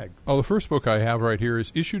your bag? Oh, the first book I have right here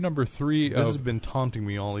is issue number 3. This has been taunting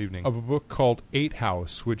me all evening. Of a book called 8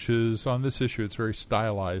 House, which is on this issue. It's very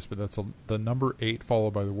stylized, but that's the number 8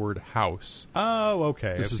 followed by the word house. Oh,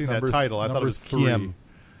 okay. This I've is seen that title. I thought it was 3. Kiem.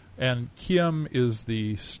 And Kiem is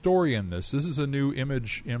the story in this. This is a new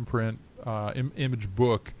Image imprint, Image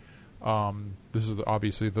book. This is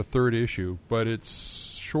obviously the 3rd issue, but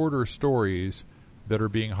it's shorter stories that are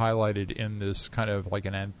being highlighted in this kind of like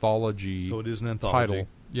an anthology. So it is an anthology title.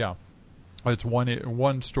 Yeah, it's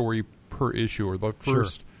one story per issue, or the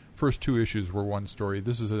first 2 issues were one story.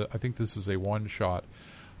 I think this is a one shot.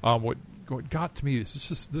 What got to me is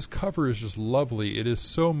just this cover is just lovely. It is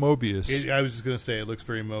so Mobius. I was just going to say it looks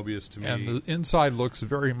very Mobius to me, and the inside looks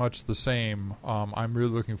very much the same. I'm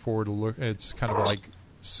really looking forward to look. It's kind of like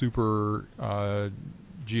super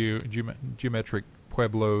geometric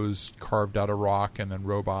pueblos carved out of rock, and then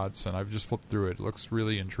robots. And I've just flipped through it. It looks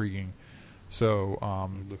really intriguing. So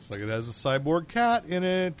it looks like it has a cyborg cat in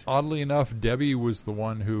it. Oddly enough, Debbie was the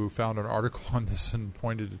one who found an article on this and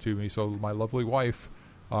pointed it to me. So my lovely wife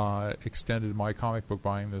extended my comic book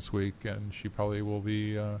buying this week, and she probably will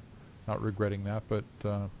be not regretting that, but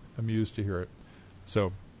amused to hear it.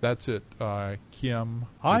 So that's it. Kiem.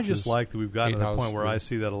 I just like that we've gotten to the point where I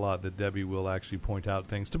see that a lot, that Debbie will actually point out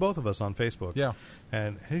things to both of us on Facebook. Yeah.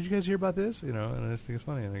 And, hey, did you guys hear about this? And I just think it's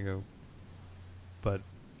funny. And I go, but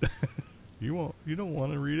you don't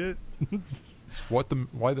want to read it? It's why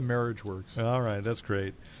the marriage works. All right, that's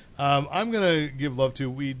great. I'm going to give love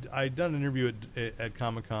to. I'd done an interview at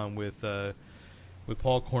Comic-Con with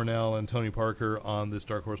Paul Cornell and Tony Parker on this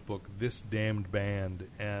Dark Horse book, This Damned Band.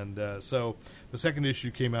 And so the second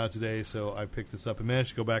issue came out today, so I picked this up and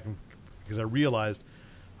managed to go back because I realized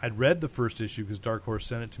I'd read the first issue because Dark Horse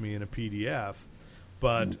sent it to me in a PDF,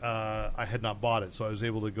 but I had not bought it, so I was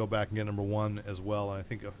able to go back and get number 1 as well. And I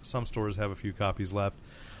think some stores have a few copies left,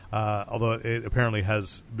 although it apparently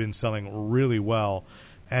has been selling really well.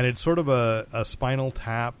 And it's sort of a Spinal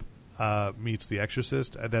Tap meets The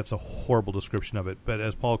Exorcist. That's a horrible description of it. But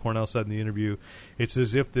as Paul Cornell said in the interview, it's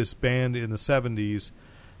as if this band in the 70s,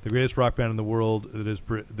 the greatest rock band in the world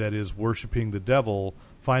that is worshiping the devil,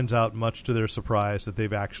 finds out much to their surprise that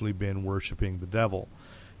they've actually been worshiping the devil.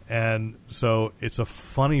 And so it's a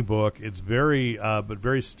funny book. It's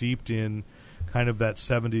very steeped in kind of that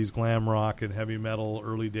 70s glam rock and heavy metal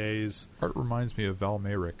early days. Art reminds me of Val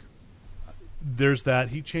Mayrick. There's that.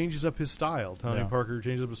 He changes up his style. Tony Parker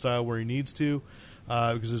changes up his style where he needs to,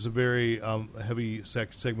 because there's a very heavy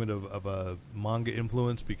segment of a manga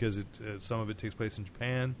influence, because some of it takes place in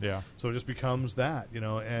Japan. Yeah. So it just becomes that,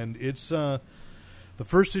 and it's the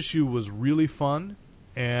first issue was really fun,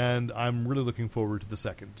 and I'm really looking forward to the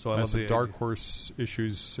second. So I love the Dark Horse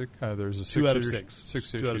issues 6. There's a 2 out of 6 issue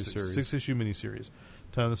series, 6-issue miniseries,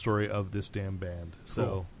 telling the story of this damn band. Cool.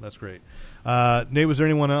 So that's great. Nate, was there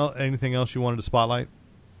anything else you wanted to spotlight?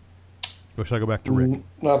 Or should I go back to Rick?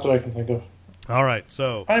 Not that I can think of. All right,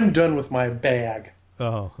 so I'm done with my bag.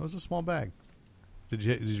 Oh, that was a small bag. Did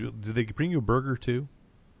they bring you a burger too?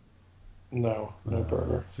 No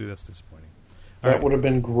burger. See, that's disappointing. That would have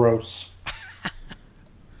been gross.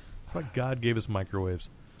 That's why God gave us microwaves.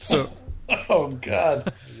 So, oh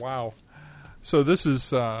God! Wow. So this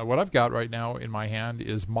is what I've got right now in my hand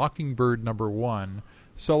is Mockingbird number 1,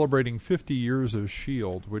 celebrating 50 years of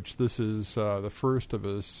S.H.I.E.L.D., which this is the first of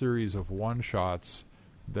a series of one-shots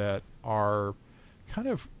that are kind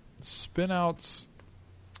of spin-outs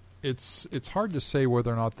it's hard to say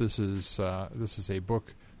whether or not this is a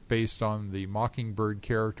book based on the Mockingbird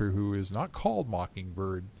character, who is not called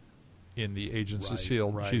Mockingbird in the Agents of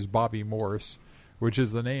S.H.I.E.L.D. Right. She's Bobby Morse, which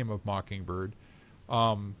is the name of Mockingbird.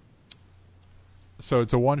 So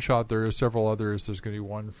it's a one-shot. There are several others. There's going to be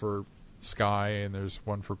one for Skye, and there's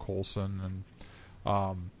one for Coulson.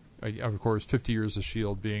 And, of course, 50 Years of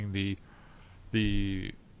S.H.I.E.L.D. being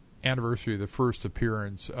the anniversary of the first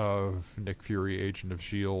appearance of Nick Fury, Agent of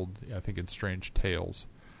S.H.I.E.L.D., I think in Strange Tales.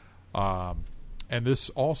 And this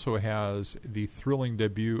also has the thrilling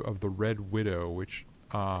debut of the Red Widow, which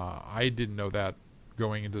I didn't know that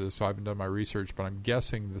going into this, so I haven't done my research, but I'm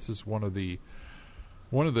guessing this is one of the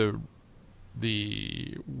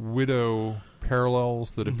Widow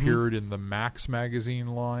parallels that appeared in the Max magazine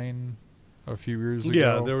line a few years ago.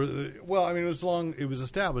 Yeah, there was. Well, I mean, it was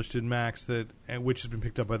established in Max which has been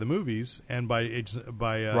picked up by the movies and by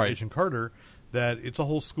Agent Carter, that it's a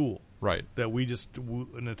whole school. Right. That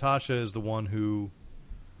Natasha is the one who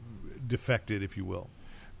defected, if you will.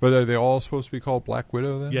 But are they all supposed to be called Black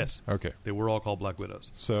Widow then? Yes. Okay. They were all called Black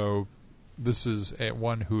Widows. So this is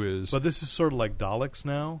one who is. But this is sort of like Daleks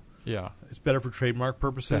now. Yeah. It's better for trademark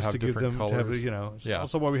purposes to give different them colors. to have, Yeah.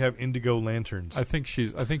 Also why we have indigo lanterns. I think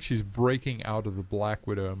she's breaking out of the Black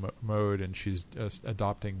Widow mode, and she's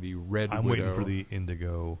adopting the Red Widow. I'm waiting for the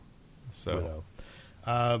indigo Widow.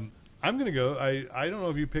 I'm going to go. I don't know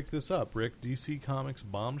if you picked this up, Rick. DC Comics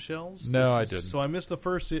Bombshells? No, I didn't. So I missed the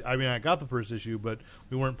first. I mean, I got the first issue, but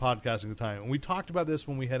we weren't podcasting at the time. And we talked about this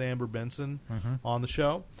when we had Amber Benson on the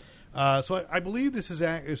show. So I believe this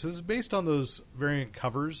is based on those variant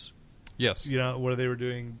covers. Yes. You know, where they were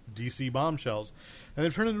doing DC Bombshells. And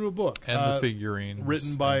they've turned it into a book. And the figurines.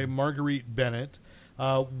 Written by Marguerite Bennett.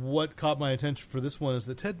 What caught my attention for this one is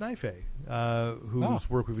that Ted Knife, whose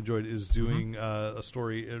work we've enjoyed, is doing a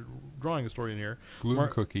story, drawing a story in here. Gloom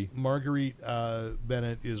Cookie. Marguerite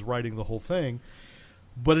Bennett is writing the whole thing.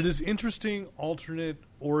 But it is interesting alternate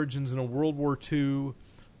origins in a World War II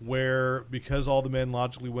where, because all the men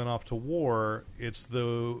logically went off to war, it's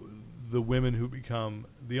the women who become...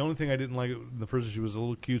 The only thing I didn't like in the first issue was a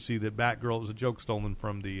little cutesy that Batgirl was a joke stolen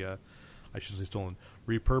from the... I shouldn't say stolen.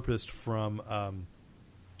 Repurposed from...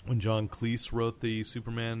 when John Cleese wrote the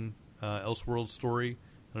Superman Elseworld story.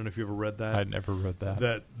 I don't know if you ever read that. I'd never read that.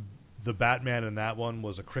 That the Batman in that one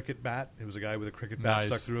was a cricket bat. It was a guy with a cricket bat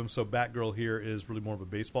stuck through him. So Batgirl here is really more of a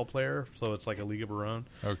baseball player. So it's like a league of her own.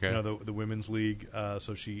 Okay. You know, the women's league.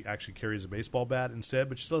 So she actually carries a baseball bat instead,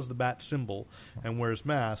 but she still has the bat symbol and wears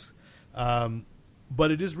masks. But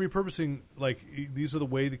it is repurposing, like, these are the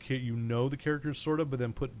way the characters sort of, but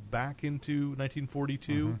then put back into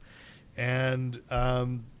 1942. And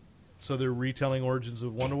so they're retelling origins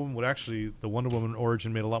of Wonder Woman. What actually, the Wonder Woman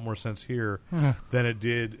origin made a lot more sense here than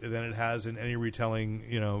it has in any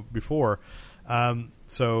retelling, before.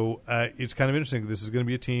 So it's kind of interesting. This is going to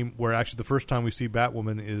be a team where actually the first time we see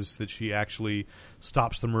Batwoman is that she actually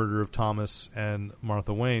stops the murder of Thomas and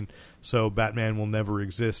Martha Wayne. So Batman will never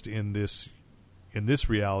exist in this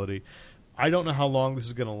reality. I don't know how long this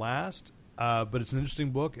is going to last, but it's an interesting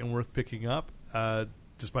book and worth picking up.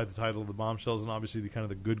 Despite the title of the Bombshells and obviously the kind of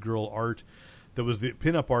the good girl art that was the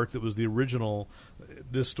pinup art that was the original,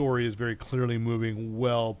 this story is very clearly moving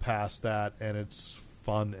well past that, and it's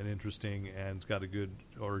fun and interesting, and it's got a good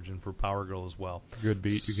origin for Power Girl as well. Good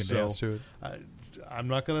beat, you can dance to it. I'm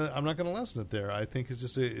not gonna lessen it there. I think it's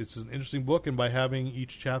just it's an interesting book, and by having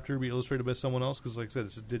each chapter be illustrated by someone else, because like I said,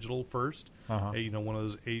 it's a digital first. One of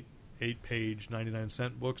those 8-page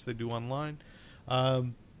 99-cent books they do online.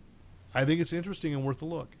 I think it's interesting and worth a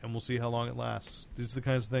look, and we'll see how long it lasts. These are the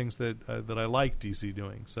kinds of things that I like DC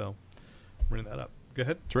doing, so bring that up. Go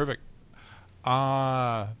ahead. Terrific.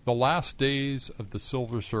 The Last Days of the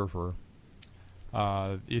Silver Surfer,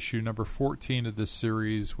 issue number 14 of this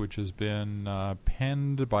series, which has been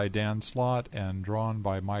penned by Dan Slott and drawn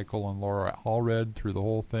by Michael and Laura Allred through the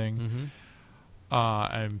whole thing.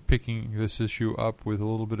 I'm picking this issue up with a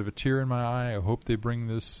little bit of a tear in my eye. I hope they bring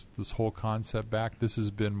this whole concept back. This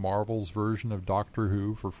has been Marvel's version of Doctor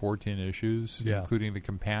Who for 14 issues, including the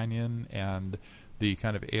companion and the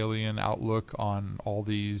kind of alien outlook on all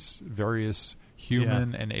these various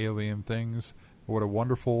human and alien things. What a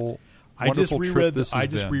wonderful trip this has been. I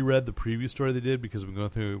just reread the previous story they did because we've been going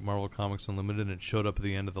through Marvel Comics Unlimited, and it showed up at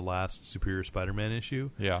the end of the last Superior Spider-Man issue.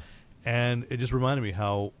 Yeah. And it just reminded me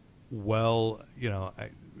how well,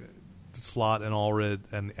 Slott and Allred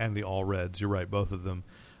and the Allreds, you're right, both of them,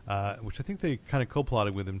 which I think they kind of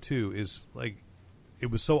co-plotted with him too, is like it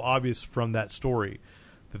was so obvious from that story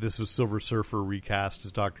that this was Silver Surfer recast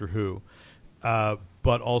as Doctor Who,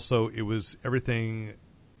 but also it was everything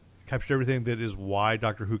captured everything that is why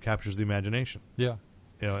Doctor Who captures the imagination. Yeah.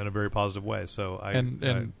 In a very positive way. So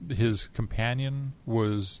and his companion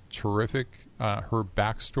was terrific. Her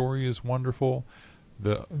backstory is wonderful.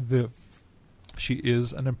 She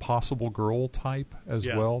is an impossible girl type as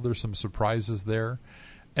well. There's some surprises there,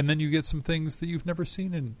 and then you get some things that you've never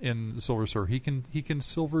seen in Silver Surfer. He can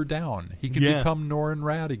silver down. He can become Norrin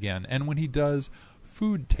Rad again, and when he does,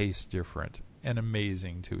 food tastes different and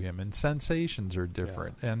amazing to him, and sensations are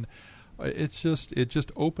different, and it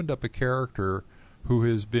just opened up a character who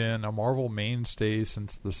has been a Marvel mainstay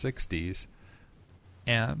since the 60s,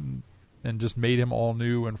 and just made him all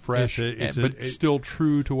new and fresh, but still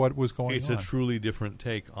true to what was going on. It's a truly different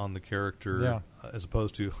take on the character, as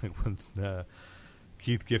opposed to like when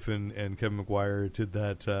Keith Giffen and Kevin McGuire did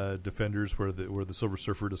that Defenders, where the Silver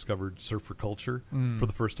Surfer discovered surfer culture for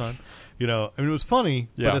the first time. You know, I mean, it was funny,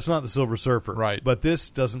 but it's not the Silver Surfer, right? But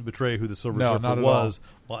this doesn't betray who the Silver Surfer was,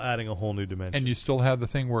 while adding a whole new dimension. And you still have the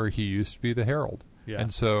thing where he used to be the Herald. Yeah.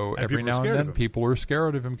 And so every now and then people are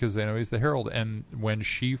scared of him because they know he's the Herald. And when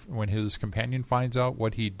his companion finds out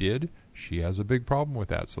what he did, she has a big problem with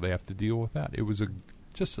that. So they have to deal with that. It was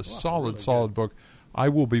just a solid book. I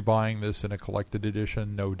will be buying this in a collected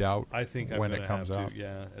edition, no doubt. I think when it comes out,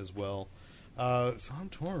 as well. So I'm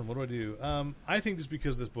torn. What do I do? I think just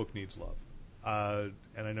because this book needs love,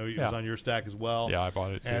 and I know it was on your stack as well. Yeah, I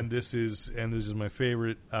bought it too. And this is my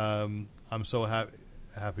favorite. I'm so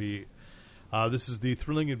happy. This is the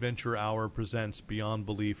Thrilling Adventure Hour presents Beyond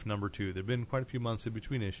Belief #2. There have been quite a few months in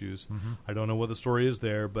between issues. Mm-hmm. I don't know what the story is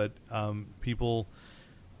there, but people,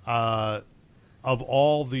 of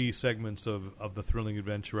all the segments of the Thrilling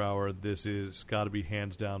Adventure Hour, this is got to be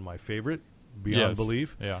hands down my favorite, Beyond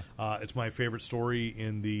Belief. Yeah. It's my favorite story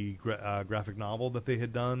in the graphic novel that they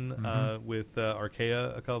had done with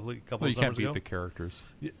Archaea a couple of summers ago. You can't beat the characters.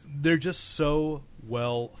 They're just so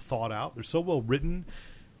well thought out. They're so well written.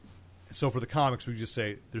 So for the comics, we just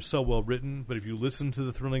say they're so well written. But if you listen to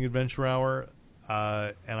the Thrilling Adventure Hour,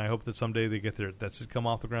 and I hope that someday they get that sitcom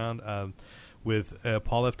off the ground with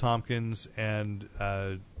Paul F. Tompkins and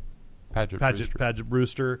Paget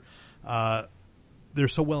Brewster, they're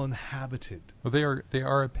so well inhabited. Well, they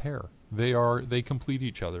are a pair. They complete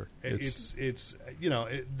each other. It's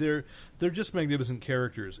they're just magnificent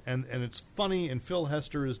characters, and it's funny. And Phil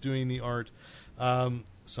Hester is doing the art.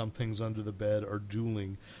 Some things under the bed are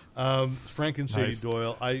dueling. Frank and Sadie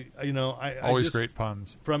Doyle. I always just, great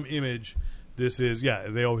puns from Image. This is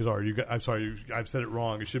they always are. I'm sorry, I've said it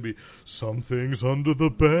wrong. It should be some things under the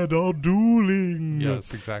bed are dueling.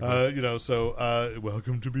 Yes, exactly. So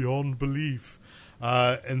welcome to Beyond Belief.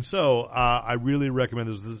 And so I really recommend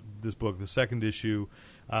this book, the second issue.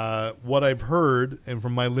 What I've heard, and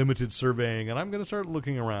from my limited surveying, and I'm going to start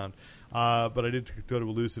looking around, but I did go to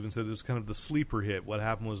Elusive and said this is kind of the sleeper hit. What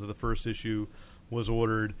happened was that the first issue was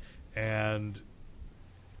ordered, and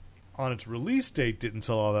on its release date didn't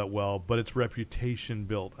sell all that well, but its reputation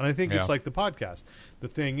built. And I think it's like the podcast. The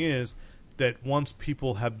thing is that once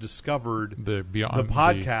people have discovered the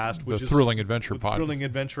podcast, which the is Thrilling Adventure the Thrilling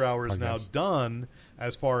Adventure Hour is now done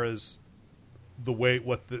as far as the way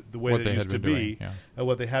that it used to be, and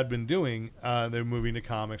what they had been doing. They're moving to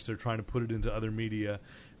comics. They're trying to put it into other media.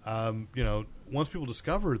 Once people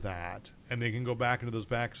discover that, and they can go back into those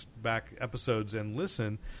back episodes and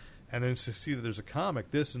listen, and then see that there's a comic.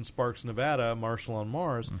 This and Sparks Nevada, Marshall on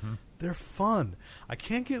Mars, they're fun. I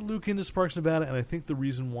can't get Luke into Sparks Nevada, and I think the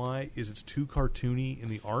reason why is it's too cartoony in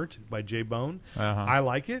the art by Jay Bone. I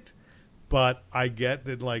like it, but I get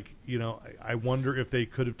that, I wonder if they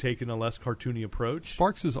could have taken a less cartoony approach.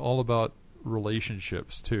 Sparks is all about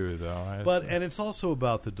relationships too, though. And it's also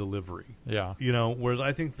about the delivery. Yeah. Whereas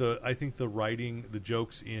I think the writing, the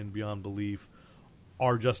jokes in Beyond Belief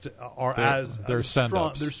are strong.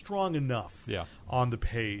 They're strong enough on the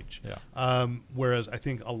page. Yeah. Whereas I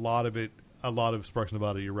think a lot of Sparks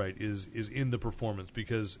Nevada, you're right, is in the performance,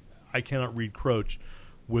 because I cannot read Croach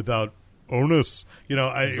without onus.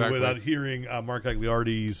 Without hearing Mark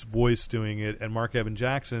Agliardi's voice doing it, and Mark Evan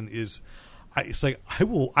Jackson is. It's like I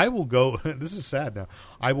will go. This is sad now.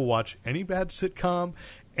 I will watch any bad sitcom,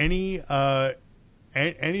 any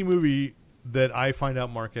movie that I find out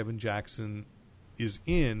Mark Evan Jackson is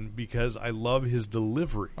in, because I love his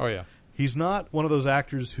delivery. Oh yeah, he's not one of those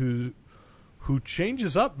actors who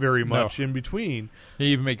changes up very much in between. He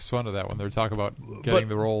even makes fun of that when they're talking about getting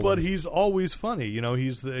the role. But he's always funny.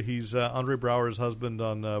 He's Andre Braugher's husband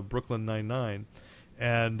on Brooklyn Nine-Nine.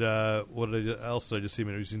 And what else did I just see?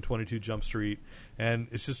 He was in 22 Jump Street, and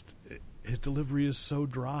it's just his delivery is so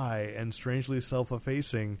dry and strangely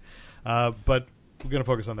self-effacing. But we're going to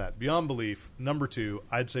focus on that. Beyond Belief, number 2.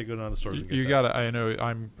 I'd say go down to the stores and get You that. got to. I know.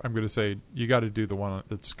 I'm going to say you got to do the one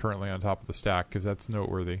that's currently on top of the stack because that's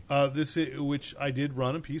noteworthy. Which I did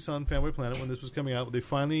run a piece on Fanboy Planet when this was coming out. They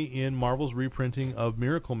finally, in Marvel's reprinting of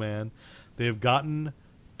Miracle Man, they have gotten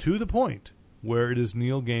to the point where it is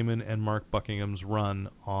Neil Gaiman and Mark Buckingham's run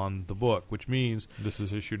on the book, which means this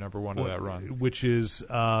is issue number 1 of that run, which is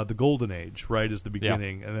the Golden Age, right? Is the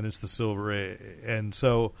beginning, and then it's the Silver Age, and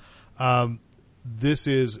so. This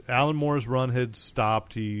is Alan Moore's run had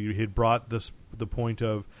stopped. He had brought the point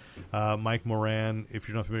of Mike Moran, if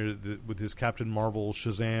you're not familiar with his Captain Marvel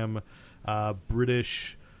Shazam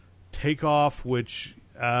British takeoff, which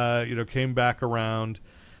came back around.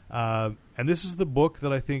 And this is the book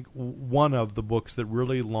that I think one of the books that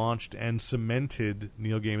really launched and cemented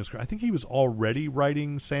Neil Gaiman's career. I think he was already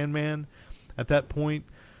writing Sandman at that point.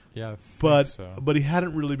 Yeah, I think so. But he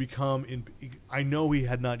hadn't really become. I know he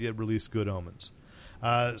had not yet released Good Omens,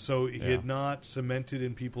 so he had not cemented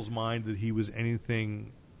in people's mind that he was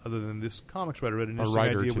anything other than this comics writer. Had an interesting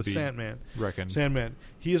idea with Sandman. Sandman.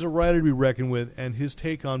 He is a writer to be reckoned with, and his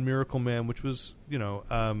take on Miracle Man, which was,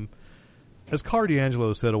 as Car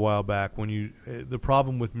D'Angelo said a while back, when the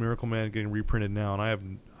problem with Miracle Man getting reprinted now,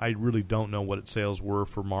 and I really don't know what its sales were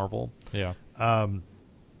for Marvel. Yeah.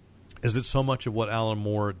 Is that so much of what Alan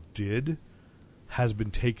Moore did has been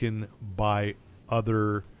taken by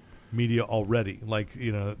other media already, like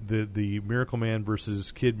the Miracle Man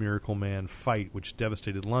versus Kid Miracle Man fight, which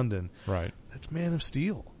devastated London. Right, that's Man of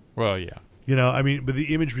Steel. Well, yeah, but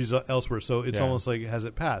the imagery's elsewhere, so it's almost like has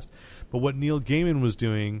it passed. But what Neil Gaiman was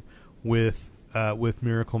doing with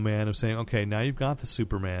Miracle Man of saying, okay, now you've got the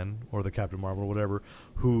Superman or the Captain Marvel or whatever,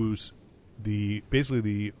 who's basically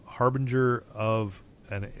the harbinger of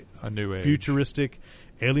a new age, futuristic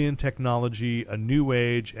alien technology, a new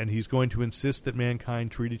age, and he's going to insist that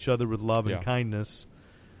mankind treat each other with love and kindness.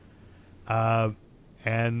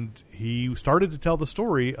 And he started to tell the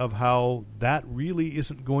story of how that really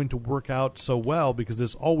isn't going to work out so well because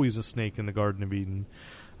there's always a snake in the Garden of Eden.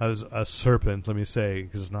 There's a serpent, let me say,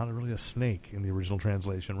 because it's not really a snake in the original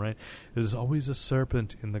translation, right? There's always a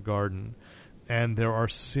serpent in the garden. And there are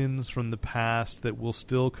sins from the past that will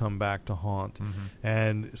still come back to haunt. Mm-hmm.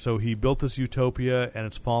 And so he built this utopia, and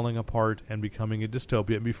it's falling apart and becoming a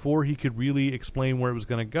dystopia. And before he could really explain where it was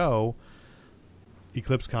going to go,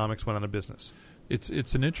 Eclipse Comics went out of business.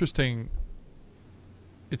 It's an interesting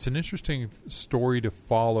story to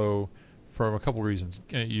follow for a couple of reasons.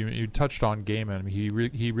 You touched on Gaiman.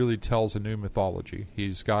 He really tells a new mythology.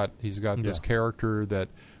 He's got this character that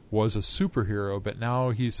was a superhero, but now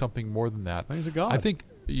he's something more than that. He's a god. I think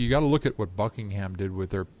you got to look at what Buckingham did with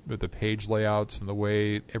the page layouts and the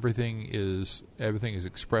way everything is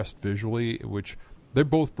expressed visually, which they're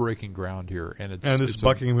both breaking ground here. And this is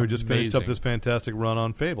Buckingham who just finished up this fantastic run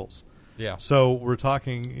on Fables. Yeah. So we're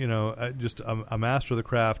talking, just a master of the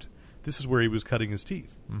craft. This is where he was cutting his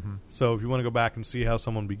teeth. Mm-hmm. So if you want to go back and see how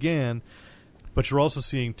someone began, but you're also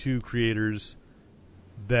seeing two creators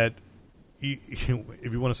that, if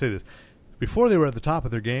you want to say this, before they were at the top of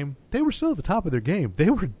their game, they were still at the top of their game. They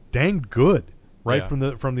were dang good right from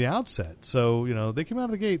the outset. So they came out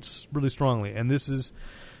of the gates really strongly, and this is,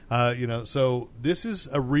 so this is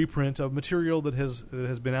a reprint of material that has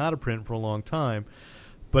been out of print for a long time.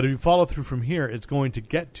 But if you follow through from here, it's going to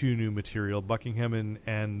get to new material. Buckingham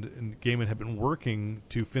and Gaiman have been working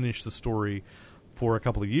to finish the story for a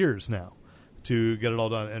couple of years now to get it all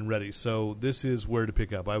done and ready. So this is where to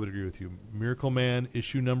pick up. I would agree with you. Miracle Man,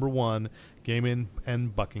 issue number 1, Gaiman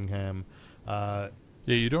and Buckingham.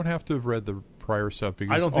 You don't have to have read the prior stuff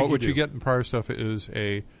because I don't think what you get in prior stuff is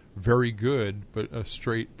a very good but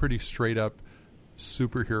pretty straight up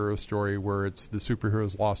superhero story where it's the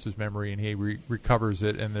superhero's lost his memory and he recovers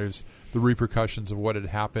it, and there's the repercussions of what had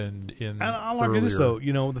happened in. And I'll argue this though.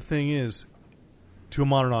 The thing is, to a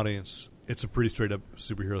modern audience, it's a pretty straight up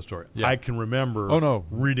superhero story. Yeah. I can remember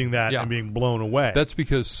reading that and being blown away. That's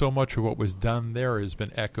because so much of what was done there has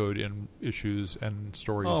been echoed in issues and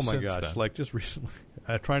stories. Oh my since gosh! then. Like just recently,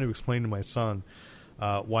 trying to explain to my son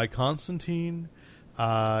why Constantine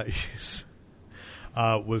was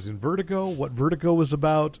in Vertigo, what Vertigo was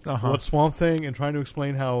about, what Swamp Thing, and trying to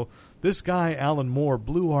explain how this guy Alan Moore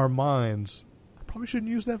blew our minds. I probably shouldn't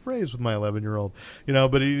use that phrase with my 11-year-old,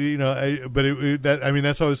 but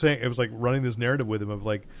that's what I was saying. It was like running this narrative with him of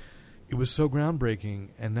like, it was so groundbreaking,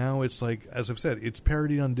 and now it's like, as I've said, it's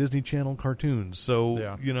parodied on Disney Channel cartoons.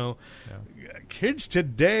 So kids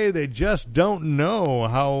today, they just don't know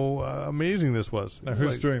how amazing this was. Now,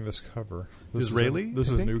 who's doing this cover? Disraeli? This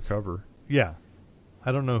is a new cover. Yeah.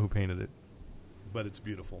 I don't know who painted it, but it's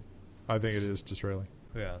beautiful. I think it is Disraeli.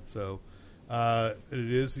 Yeah, so It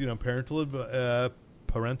is,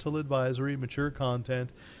 parental advisory, mature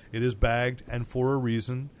content. It is bagged, and for a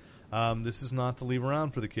reason. This is not to leave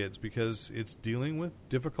around for the kids because it's dealing with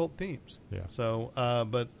difficult themes. Yeah. So,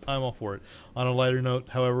 but I'm all for it. On a lighter note,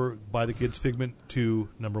 however, buy the kids Figment 2,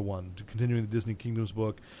 #1, continuing the Disney Kingdoms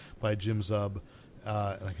book by Jim Zub.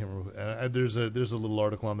 And I can't remember. There's a little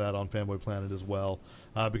article on that on Fanboy Planet as well,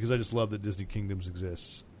 because I just love that Disney Kingdoms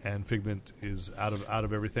exists and Figment is out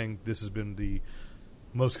of everything. This has been the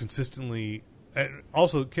most consistently. And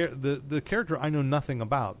also, the character I know nothing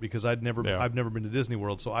about because I've never been to Disney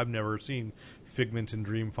World, so I've never seen Figment and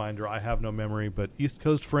Dreamfinder. I have no memory, but East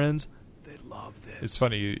Coast friends, they love this. It's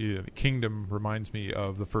funny. Kingdom reminds me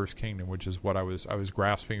of the first Kingdom, which is what I was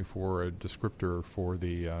grasping for a descriptor for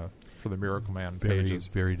the Miracle Man pages.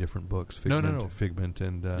 Very different books. Figment, no. Figment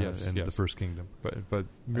and the First Kingdom. But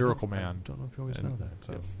Miracle Man. I don't know if you always know that.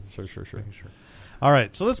 So. Yes, sure. All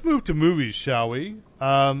right, so let's move to movies, shall we?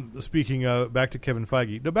 Speaking of, back to Kevin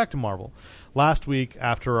Feige. No, back to Marvel. Last week,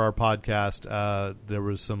 after our podcast, there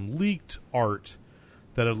was some leaked art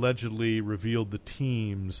that allegedly revealed the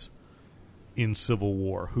teams in Civil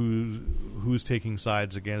War, who's taking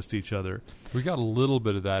sides against each other. We got a little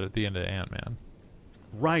bit of that at the end of Ant-Man.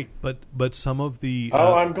 Right, but some of the...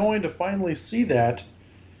 I'm going to finally see that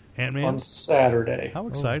Ant-Man? On Saturday. How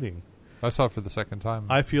exciting. I saw it for the second time.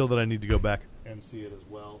 I feel that I need to go back and see it as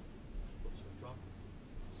well.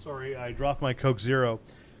 Sorry, I dropped my Coke Zero.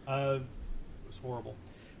 It was horrible.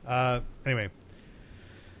 Anyway.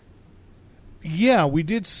 Yeah, we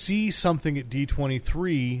did see something at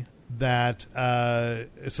D23 that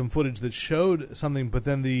some footage that showed something, but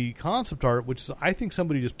then the concept art, which is, I think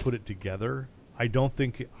somebody just put it together. I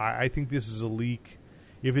think this is a leak.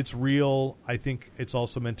 If it's real, I think it's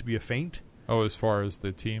also meant to be a feint. Oh, as far as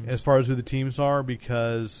the teams? As far as who the teams are,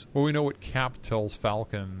 because... Well, we know what Cap tells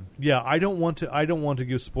Falcon. Yeah, I don't want to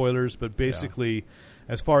give spoilers, but basically,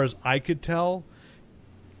 as far as I could tell,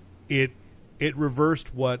 it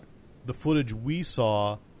reversed what the footage we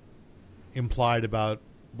saw implied about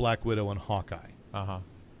Black Widow and Hawkeye. Uh-huh.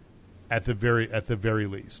 At the very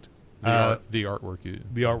least. The artwork.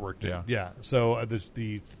 The artwork did. Yeah. So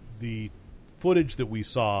the footage that we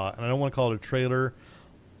saw, and I don't want to call it a trailer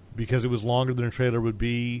because it was longer than a trailer would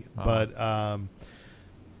be, but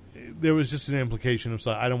there was just an implication of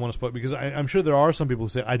I don't want to spoil because I'm sure there are some people who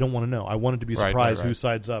say I don't want to know. I wanted to be surprised who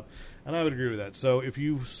sides up, and I would agree with that. So if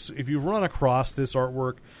you've run across this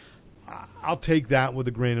artwork, I'll take that with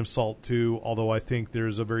a grain of salt too. Although I think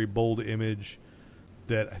there's a very bold image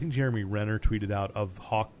that I think Jeremy Renner tweeted out of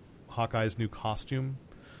Hawkeye's new costume.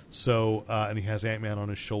 So and he has Ant-Man on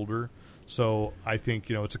his shoulder. So I think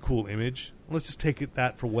it's a cool image. Let's just take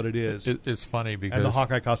that for what it is. It's funny because and the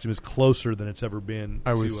Hawkeye costume is closer than it's ever been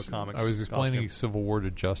to a comics. I was explaining costume. Civil War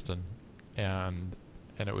to Justin, and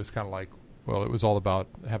it was kind of like, well, it was all about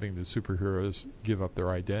having the superheroes give up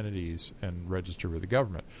their identities and register with the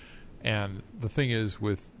government. And the thing is,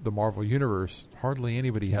 with the Marvel universe, hardly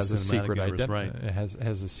anybody has a secret identity. Right.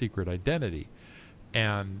 Has a secret identity,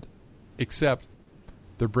 and except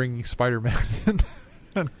they're bringing Spider-Man in.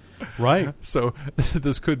 Right. So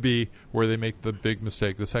this could be where they make the big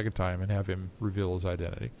mistake the second time and have him reveal his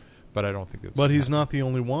identity. But I don't think that's... But he's not the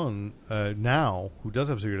only one now who does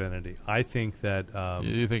have a secret identity. I think that...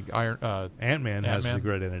 you think Ant-Man has a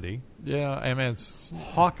secret identity. Yeah, Ant-Man's...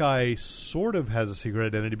 Hawkeye sort of has a secret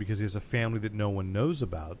identity because he has a family that no one knows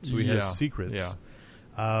about. So he has secrets.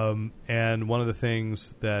 Yeah. And one of the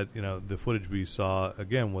things that, the footage we saw,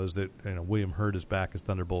 again, was that William Hurt is back as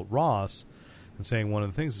Thunderbolt Ross. And saying one of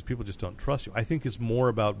the things is people just don't trust you. I think it's more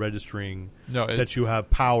about registering that you have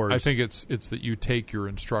powers. I think it's that you take your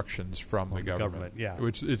instructions from the government. Yeah,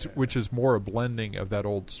 which is more a blending of that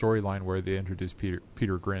old storyline where they introduced Peter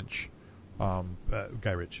Grinch,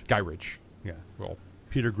 Guy Ritchie. Yeah, well,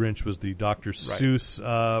 Peter Grinch was the Dr. Seuss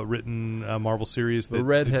written Marvel series. The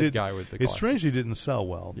redhead guy with the glasses. It strangely didn't sell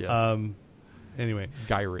well. Yes. Anyway,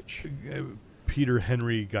 Guy Ritchie. Peter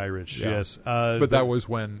Henry Guy Ritchie, yes. But that was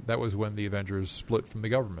when the Avengers split from the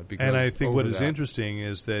government. And I think what is interesting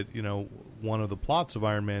is that one of the plots of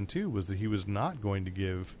Iron Man 2 was that he was not going to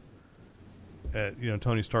give,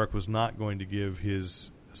 Tony Stark was not going to give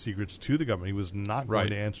his secrets to the government. He was not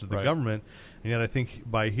going to answer the government. And yet I think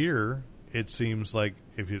by here it seems like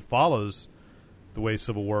if it follows the way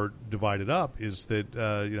Civil War divided up is that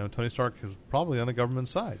Tony Stark is probably on the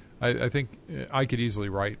government's side. I think I could easily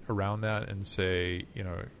write around that and say,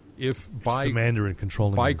 if by the Mandarin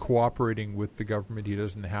controlling by cooperating with the government, he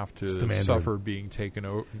doesn't have to suffer being taken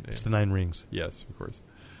over. It's the Nine Rings. Yes, of course.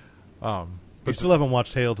 But you still haven't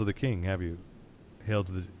watched Hail to the King, have you? Hail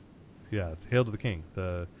to the King,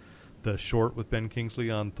 the the short with Ben Kingsley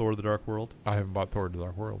on Thor: The Dark World? I haven't bought Thor: The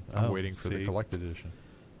Dark World. I'm waiting for the see. collected edition.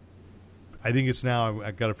 I think it's now,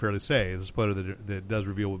 I've got to fairly say, the spoiler that does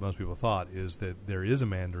reveal what most people thought, is that there is a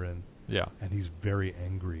Mandarin, Yeah. and he's very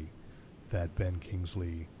angry that Ben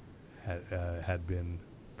Kingsley had been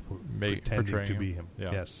pretending to be him.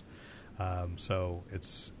 Yeah. Yes. So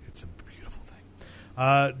it's a beautiful thing.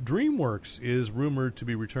 DreamWorks is rumored to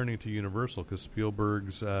be returning to Universal because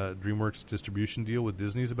Spielberg's DreamWorks distribution deal with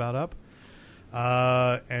Disney's about up.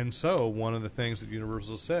 And so one of the things that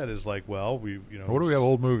Universal said is like, well, what do we have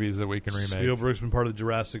old movies that we can remake? Spielberg's been part of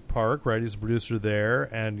Jurassic Park, right? He's a producer there,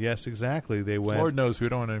 and yes, exactly. They went. Lord knows we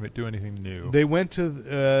don't want to do anything new. They went to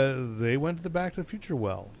the Back to the Future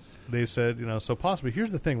well. They said, so possibly.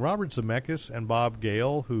 Here's the thing: Robert Zemeckis and Bob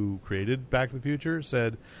Gale, who created Back to the Future,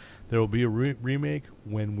 said there will be a remake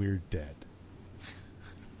when we're dead.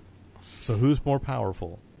 So who's more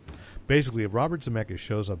powerful? Basically, if Robert Zemeckis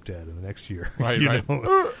shows up dead in the next year, right.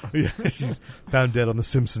 Found dead on the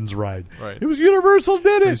Simpsons ride. Right. It was Universal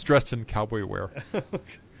did it. He's dressed in cowboy wear.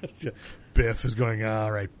 Biff is going,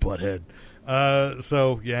 all right, butthead.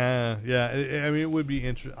 So yeah. I mean, it would be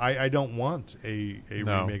interesting. I don't want a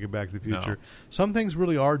remake of Back to the Future. No. Some things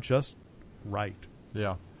really are just right.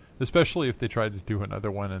 Yeah. Especially if they try to do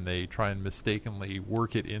another one and they try and mistakenly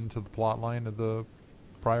work it into the plot line of the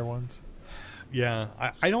prior ones. Yeah,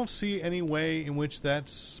 I don't see any way in which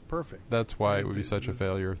that's perfect. That's why it would be such a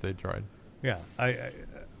failure if they tried. Yeah,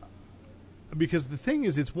 because the thing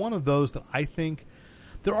is, it's one of those that I think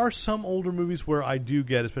there are some older movies where I do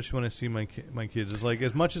get, especially when I see my kids. It's like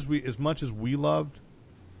as much as we loved,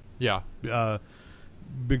 yeah,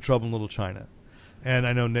 Big Trouble in Little China, and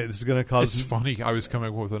I know this is going to cause. It's funny. I was coming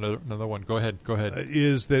up with another one. Go ahead.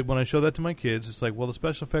 Is that when I show that to my kids, it's like, well, the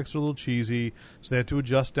special effects are a little cheesy, so they have to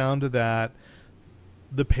adjust down to that.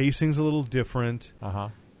 The pacing's a little different.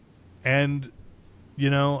 And,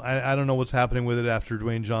 I don't know what's happening with it after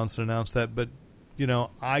Dwayne Johnson announced that, but,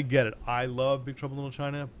 I get it. I love Big Trouble in Little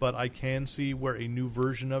China, but I can see where a new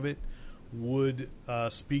version of it would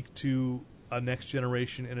speak to a next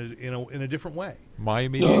generation in a different way. My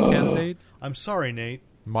immediate candidate? I'm sorry, Nate.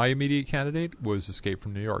 My immediate candidate was Escape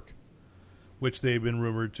from New York. Which they've been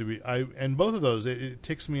rumored to be. And both of those, it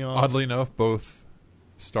ticks me off. Oddly enough, both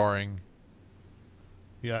starring...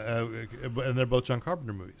 Yeah, and they're both John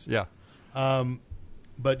Carpenter movies. Yeah,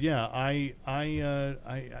 but yeah, I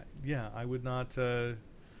would not.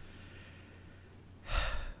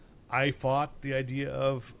 I fought the idea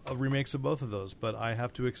of remakes of both of those, but I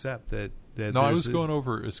have to accept that. No, I was going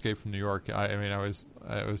over Escape from New York. I mean, I was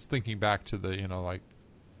thinking back to the like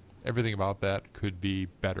everything about that could be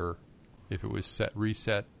better if it was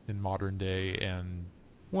reset in modern day and.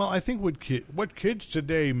 Well, I think what kids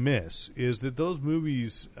today miss is that those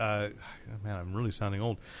movies. Man, I'm really sounding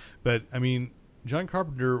old, but I mean, John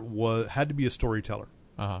Carpenter had to be a storyteller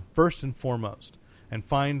first and foremost, and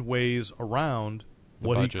find ways around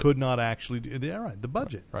what budget. He could not actually do. Yeah, right, the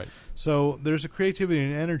budget. Right. So there's a creativity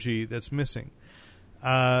and energy that's missing.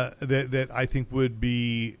 That I think would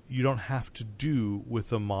be you don't have to do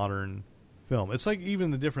with a modern film. It's like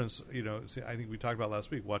even the difference. I think we talked about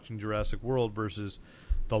last week watching Jurassic World versus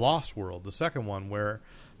The Lost World, the second one, where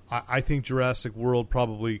I think Jurassic World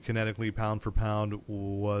probably kinetically, pound for pound,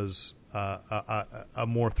 was a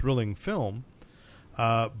more thrilling film.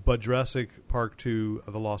 But Jurassic Park 2,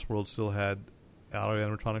 The Lost World, still had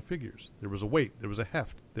animatronic figures. There was a weight. There was a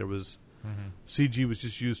heft. There was CG was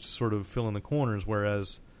just used to sort of fill in the corners,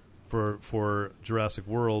 whereas for Jurassic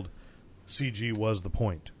World, CG was the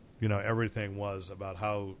point. Everything was about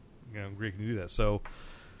how great can you do that. So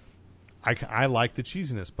I like the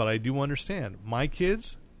cheesiness, but I do understand my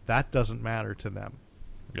kids. That doesn't matter to them.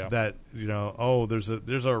 Yeah. That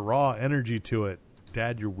there's a raw energy to it.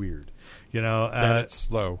 Dad, you're weird. And it's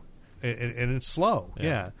slow. And it's slow.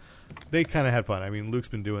 Yeah. They kind of had fun. I mean, Luke's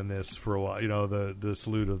been doing this for a while. The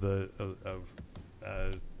salute of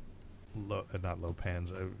not low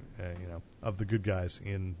pans. Of the good guys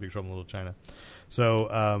in Big Trouble in Little China.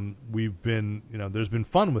 So we've been. There's been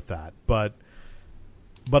fun with that, but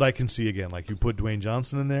I can see again, like you put Dwayne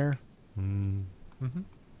Johnson in there.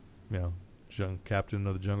 Captain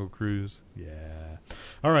of the Jungle Cruise. Yeah.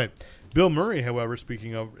 All right. Bill Murray, however,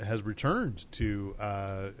 speaking of, has returned to.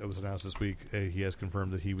 It was announced this week. He has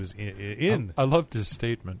confirmed that he was in. I loved his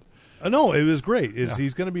statement. No, it was great.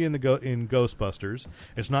 He's going to be in Ghostbusters.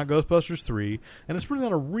 It's not Ghostbusters 3, and it's really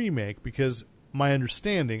not a remake because my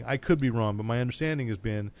understanding, I could be wrong, but my understanding has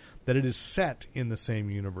been that it is set in the same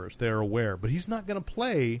universe. They are aware, but he's not going to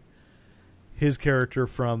play his character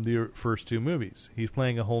from the first two movies. He's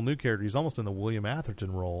playing a whole new character. He's almost in the William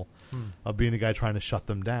Atherton role of being the guy trying to shut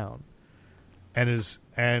them down. his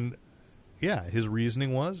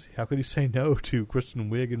reasoning was, how could he say no to Kristen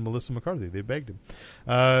Wiig and Melissa McCarthy? They begged him,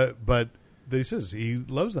 but he says he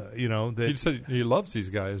loves that. That he said he loves these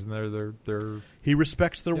guys, and they're he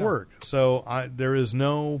respects their work. So there is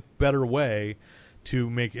no better way to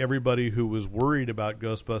make everybody who was worried about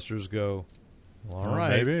Ghostbusters go, well, all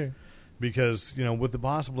right, maybe. Because with the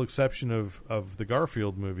possible exception of the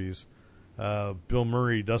Garfield movies, Bill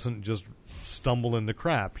Murray doesn't just stumble into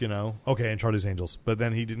crap. Okay, and Charlie's Angels, but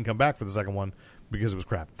then he didn't come back for the second one because it was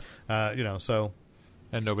crap. So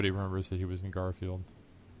and nobody remembers that he was in Garfield.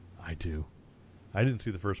 I do. I didn't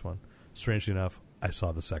see the first one. Strangely enough, I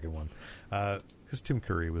saw the second one because Tim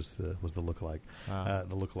Curry was the lookalike,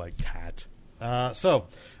 the lookalike cat. So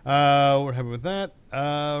we're happy with that.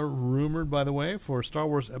 Rumored, by the way, for Star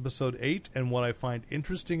Wars Episode 8, and what I find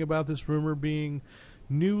interesting about this rumor being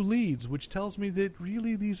new leads, which tells me that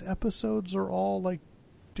really these episodes are all like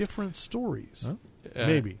different stories.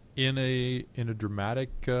 Maybe in a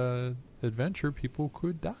dramatic adventure, people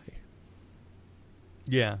could die.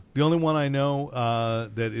 Yeah, the only one I know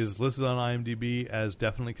that is listed on IMDb as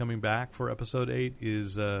definitely coming back for Episode 8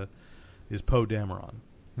 is Poe Dameron,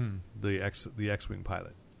 the X-wing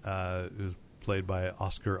pilot, who's played by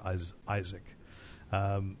Oscar Isaac.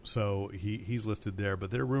 So he's listed there, but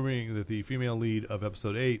they're rumoring that the female lead of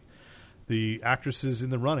Episode 8, the actresses in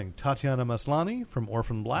the running, Tatiana Maslany from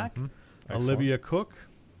Orphan Black, Olivia Cook,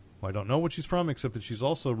 who I don't know what she's from, except that she's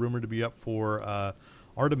also rumored to be up for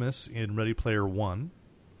Artemis in Ready Player One,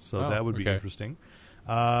 so that would be interesting.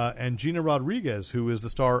 And Gina Rodriguez, who is the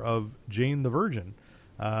star of Jane the Virgin,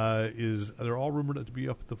 they're all rumored to be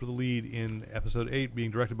up for the lead in Episode 8,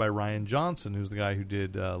 being directed by Ryan Johnson, who's the guy who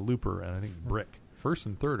did Looper and I think Brick. First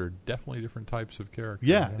and third are definitely different types of characters.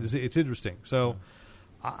 Yeah. It's interesting. So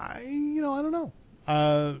I don't know,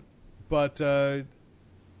 but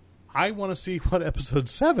I want to see what Episode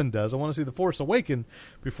 7 does. I want to see The Force Awaken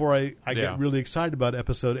before I get really excited about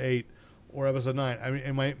Episode 8 or Episode 9. I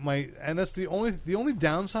mean, and that's the only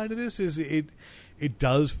downside of this is it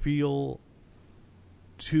does feel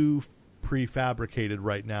too prefabricated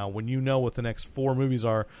right now when you know what the next 4 movies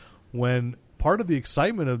are, when part of the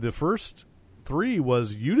excitement of the first 3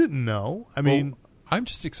 was you didn't know. I mean, I'm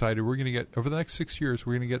just excited. We're going to get, over the next 6 years,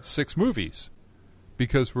 we're going to get 6 movies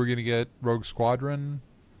because we're going to get Rogue Squadron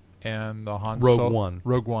and the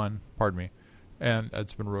Rogue One, pardon me. And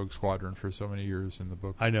it's been Rogue Squadron for so many years in the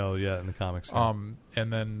books. I know, in the comics. Yeah.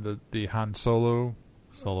 And then the Han Solo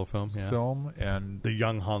film, and the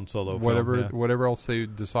young Han Solo whatever else they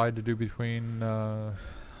decide to do between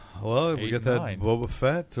if we get that 9. Boba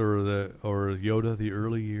Fett or Yoda the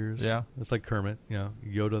early years. Yeah. It's like Kermit,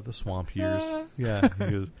 Yoda the swamp years. Yeah,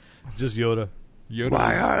 he was just Yoda.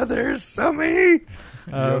 Why are there so many?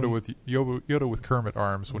 Yoda with Kermit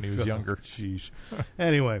arms when he was younger. Sheesh.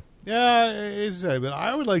 Anyway, but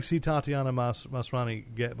I would like to see Tatiana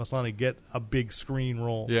Maslany get a big screen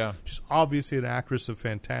role. Yeah, she's obviously an actress of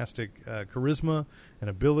fantastic charisma and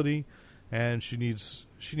ability, and she needs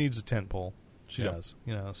a tentpole. She does,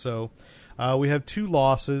 So we have 2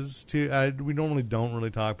 losses. We normally don't really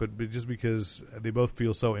talk, but just because they both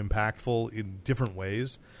feel so impactful in different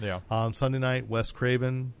ways. Yeah. On Sunday night, Wes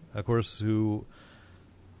Craven, of course, who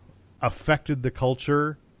affected the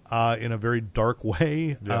culture in a very dark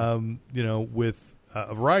way. Yeah. With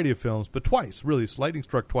a variety of films, but twice, really, lightning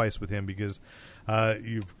struck twice with him because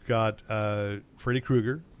you've got Freddy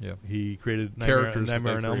Krueger. Yeah. He created Characters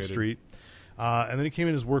Nightmare on Elm Street. And then he came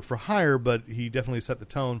in as work for hire, but he definitely set the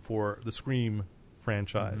tone for the Scream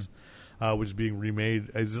franchise, which is being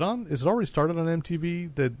remade. Is it already started on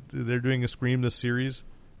MTV that they're doing a Scream this series?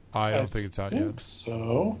 I don't think it's out yet.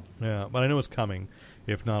 So Yeah, but I know it's coming,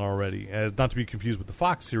 if not already. Not to be confused with the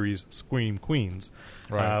Fox series Scream Queens,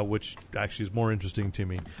 right. Which actually is more interesting to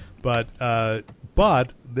me. But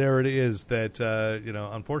there it is. That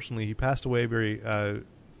unfortunately, he passed away very.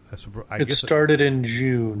 It started in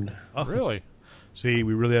June. Oh, really? See,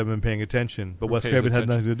 we really haven't been paying attention. But Wes Craven had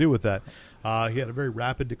nothing to do with that. He had a very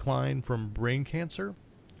rapid decline from brain cancer,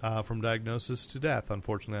 from diagnosis to death,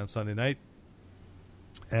 unfortunately, on Sunday night.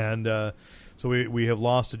 And so we have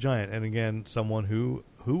lost a giant. And again, someone who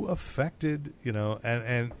affected,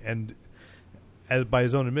 and as by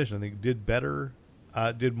his own admission, I think did better,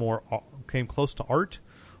 came close to art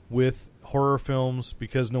with horror films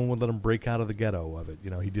because no one would let him break out of the ghetto of it.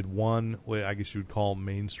 He did one, I guess you would call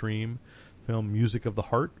mainstream film, Music of the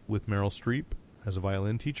Heart, with Meryl Streep as a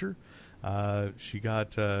violin teacher. She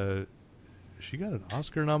got an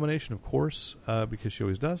Oscar nomination, of course, because she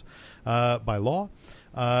always does, by law.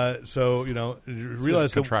 So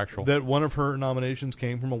realized that one of her nominations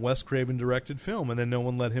came from a Wes Craven directed film, and then no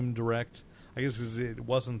one let him direct I guess 'cause it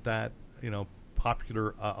wasn't that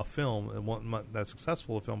popular a film, it wasn't that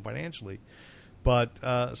successful a film financially. But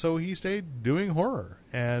so he stayed doing horror,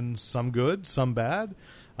 and some good, some bad.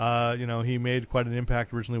 He made quite an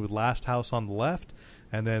impact originally with Last House on the Left,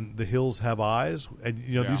 and then The Hills Have Eyes. And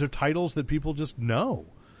these are titles that people just know.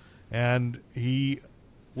 And he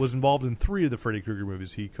was involved in 3 of the Freddy Krueger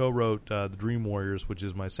movies. He co-wrote The Dream Warriors, which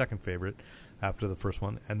is my second favorite after the first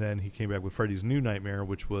one, and then he came back with Freddy's New Nightmare,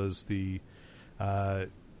 which was the kind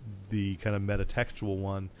of metatextual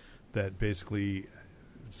one that basically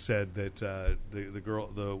said that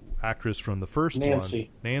the actress from the first one,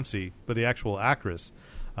 Nancy, but the actual actress,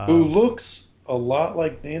 who looks a lot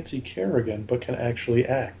like Nancy Kerrigan, but can actually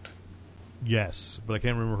act. Yes, but I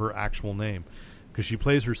can't remember her actual name because she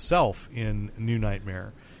plays herself in New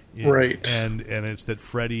Nightmare. Right. And it's that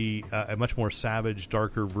Freddy, a much more savage,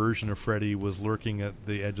 darker version of Freddy, was lurking at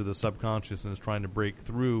the edge of the subconscious and is trying to break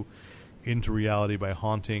through into reality by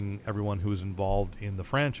haunting everyone who is involved in the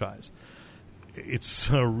franchise. It's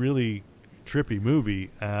a really trippy movie.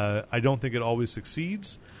 I don't think it always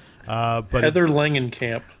succeeds. But Heather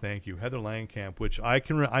Langenkamp. Thank you, Heather Langenkamp. Which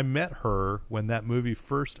I met her when that movie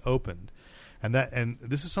first opened, and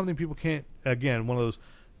this is something people can't. Again, one of those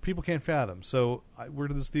people can't fathom. So we're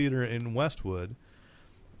to this theater in Westwood,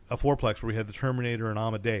 a fourplex where we had the Terminator and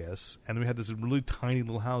Amadeus, and we had this really tiny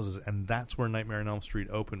little houses, and that's where Nightmare on Elm Street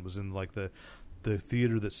opened. Was in like the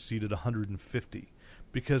theater that seated 150.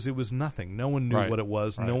 Because it was nothing. No one knew what it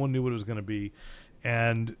was. Right. No one knew what it was going to be.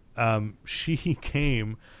 And she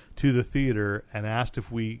came to the theater and asked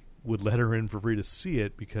if we would let her in for free to see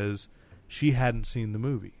it because she hadn't seen the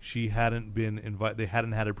movie. She hadn't been invited. They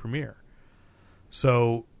hadn't had a premiere.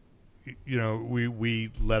 So,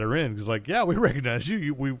 we let her in because, we recognize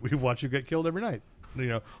you. We watch you get killed every night.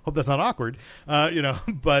 Hope that's not awkward.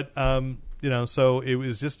 But so it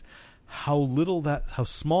was just how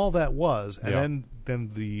small that was, and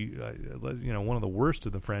then the one of the worst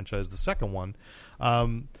of the franchise, the second one,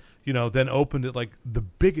 then opened at the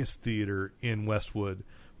biggest theater in Westwood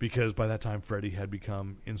because by that time Freddy had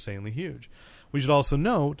become insanely huge. We should also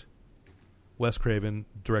note Wes Craven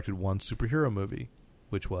directed one superhero movie,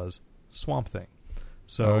 which was Swamp Thing.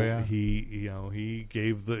 So he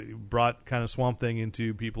brought kind of Swamp Thing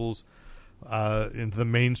into people's into the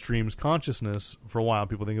mainstream's consciousness for a while.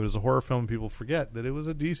 People think it was a horror film. People forget that it was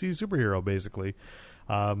a DC superhero, basically.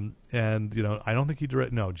 I don't think he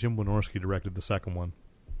directed. No, Jim Wynorski directed the second one,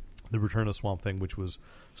 The Return of Swamp Thing, which was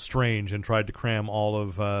strange and tried to cram all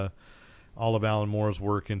of Alan Moore's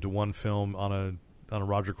work into one film on a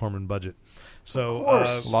Roger Corman budget. So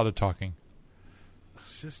a lot of talking.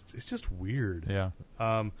 It's just weird. Yeah.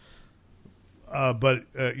 But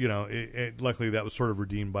luckily that was sort of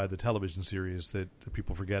redeemed by the television series that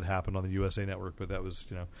people forget happened on the USA Network. But that was,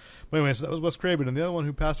 But anyway, so that was Wes Craven. And the other one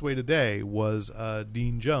who passed away today was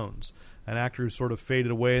Dean Jones, an actor who sort of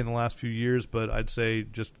faded away in the last few years. But I'd say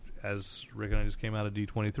just as Rick and I just came out of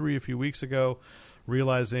D23 a few weeks ago,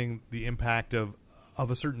 realizing the impact of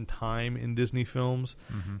a certain time in Disney films.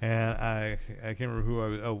 Mm-hmm. And I can't remember who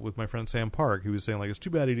I was with my friend Sam Park. He was saying it's too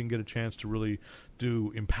bad he didn't get a chance to really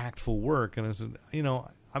do impactful work. And I said,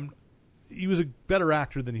 he was a better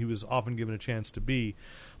actor than he was often given a chance to be.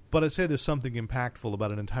 But I'd say there's something impactful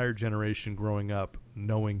about an entire generation growing up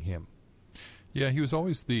knowing him. Yeah, he was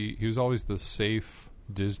always the safe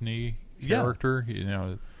Disney character.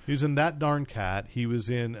 Yeah. He was in That Darn Cat. He was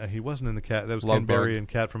in. He wasn't in the Cat. That was Love Ken Bug. Berry and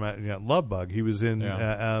Cat from Love Bug. He was in,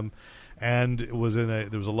 and was in there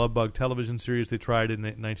was a Love Bug television series they tried in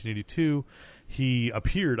 1982. He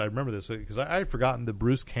appeared. I remember this because I had forgotten that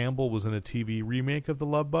Bruce Campbell was in a TV remake of the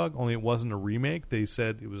Love Bug. Only it wasn't a remake. They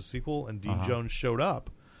said it was a sequel, and Dean Jones showed up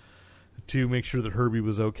to make sure that Herbie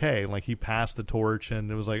was okay. He passed the torch, and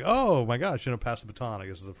it was oh my gosh, pass the baton, I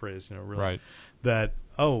guess is the phrase, really. Right. That,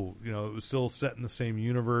 it was still set in the same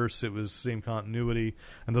universe, it was same continuity,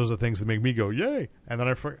 and those are things that make me go, yay! And then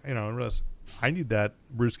I realized, I need that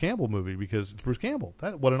Bruce Campbell movie because it's Bruce Campbell.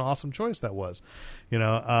 What an awesome choice that was.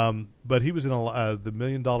 But he was in the $1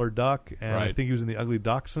 Million Duck, and I think he was in The Ugly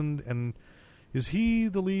Dachshund, and is he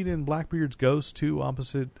the lead in Blackbeard's Ghost, too,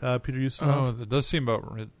 opposite Peter Ustinov? Oh, that does seem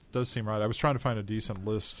right. I was trying to find a decent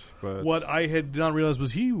list, but what I had not realized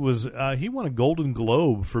was he won a Golden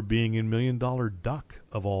Globe for being in $1 Million Duck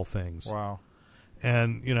of all things. Wow.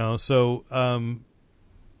 And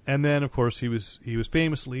and then of course he was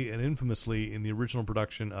famously and infamously in the original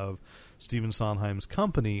production of Stephen Sondheim's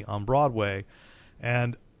Company on Broadway,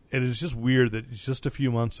 and it is just weird that just a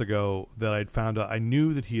few months ago that I'd found out. I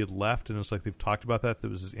knew that he had left, and it's they've talked about that. There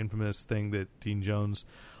was this infamous thing that Dean Jones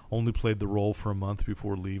only played the role for a month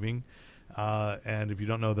before leaving. And if you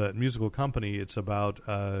don't know that musical company, it's about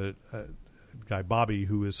guy Bobby,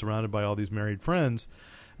 who is surrounded by all these married friends.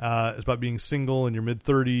 It's about being single in your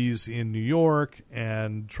mid-30s in New York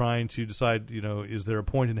and trying to decide, is there a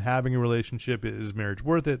point in having a relationship? Is marriage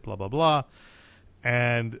worth it? Blah, blah, blah.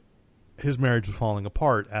 And his marriage was falling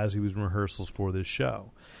apart as he was in rehearsals for this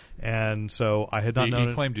show. And so I had not known.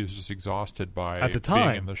 He claimed he was just exhausted by at the time,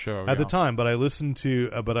 being in the show. At the time, but I listened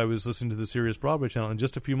to, but I was listening to the Sirius Broadway channel, and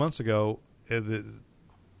just a few months ago, the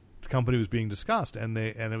company was being discussed, and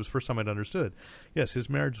it was the first time I'd understood. Yes, his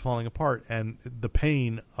marriage is falling apart, and the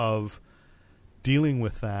pain of dealing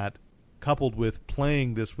with that, coupled with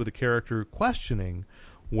playing this with a character questioning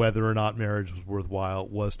whether or not marriage was worthwhile,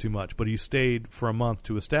 was too much. But he stayed for a month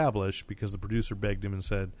to establish, because the producer begged him and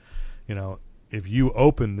said, if you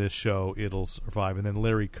open this show, it'll survive. And then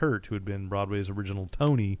Larry Kert, who had been Broadway's original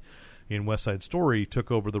Tony in West Side Story, took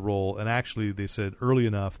over the role. And actually, they said early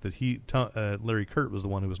enough that Larry Kert was the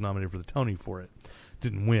one who was nominated for the Tony for it.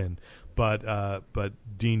 Didn't win, but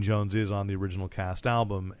Dean Jones is on the original cast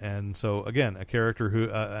album. And so again, an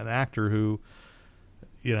actor who,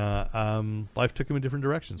 life took him in different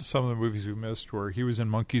directions. Some of the movies we missed were he was in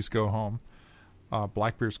Monkeys Go Home,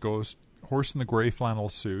 Blackbeard's Ghost, Horse in the Gray Flannel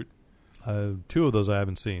Suit. 2 of those I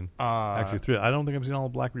haven't seen. Actually, 3. I don't think I've seen all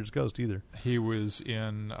of Blackbeard's Ghost either. He was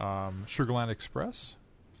in Sugarland Express,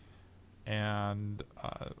 and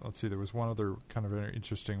let's see, there was one other kind of an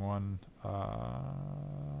interesting one.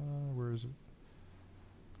 Where is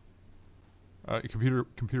it?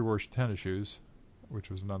 Computer Wars Tennis Shoes,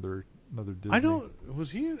 which was another Disney. I don't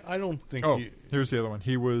think. Oh, here's the other one.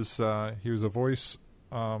 He was a voice.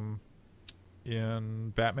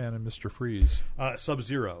 In Batman and Mr. Freeze.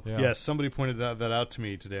 Sub-Zero. Yeah. Yes, somebody pointed that out to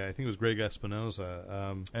me today. I think it was Greg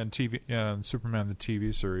Espinosa. And Superman the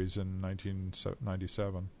TV series in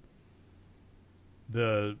 1997.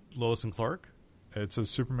 The Lois and Clark? It's a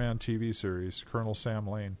Superman TV series, Colonel Sam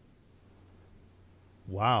Lane.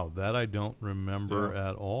 Wow, that I don't remember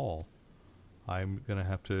at all. I'm going to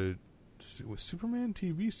have to... Superman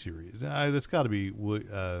TV series? That's got to be...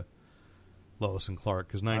 Lois and Clark,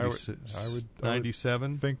 because 97.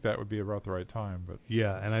 I think that would be about the right time, but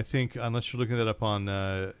yeah, and I think unless you're looking that up on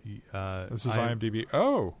this is IMDb.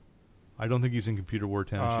 Oh, I don't think he's in Computer War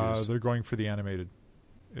Tennis Shoes. They're going for the animated.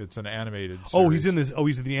 It's an animated series. Oh, he's in this. Oh,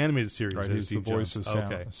 he's in the animated series. Right, he's the voice of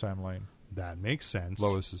Sam Lane. That makes sense.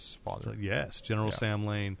 Lois's father. So, yes, General Sam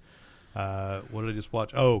Lane. What did I just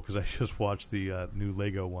watch? Oh, because I just watched the new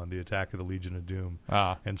Lego one, The Attack of the Legion of Doom.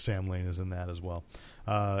 And Sam Lane is in that as well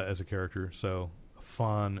as a character. So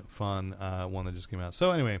fun one that just came out.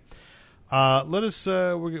 So anyway, let us.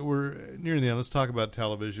 We're nearing the end. Let's talk about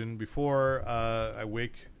television. Before I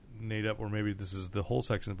wake Nate up, or maybe this is the whole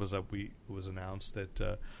section that was up. It was announced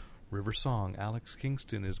that River Song Alex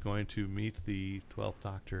Kingston is going to meet the 12th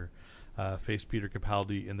Doctor, face Peter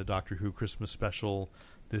Capaldi in the Doctor Who Christmas special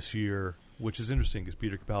this year, which is interesting because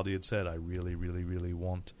Peter Capaldi had said, I really, really, really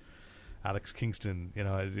want Alex Kingston.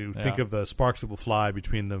 I think of the sparks that will fly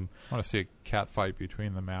between them. I want to see a cat fight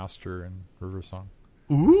between the Master and River Song.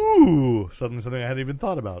 Ooh, something I hadn't even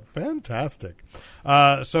thought about. Fantastic.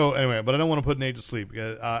 So anyway, but I don't want to put Nate to sleep.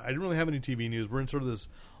 I didn't really have any TV news. We're in sort of this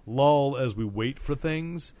lull as we wait for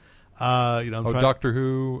things. Doctor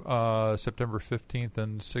Who, September 15th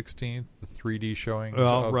and 16th, the 3D showings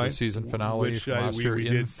of the season finale which, from last year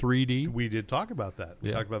in 3D. We did talk about that. We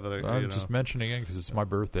talked about that. I'm just mentioning it because it's my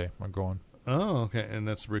birthday. I'm going. Oh, okay. And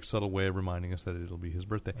that's Rick's subtle way of reminding us that it'll be his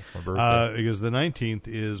birthday. That's my birthday. Because the 19th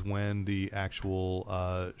is when the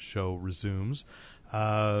actual show resumes.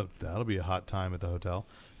 That'll be a hot time at the hotel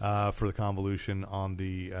for the convolution on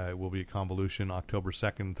the will be a convolution October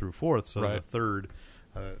 2nd through 4th, so the third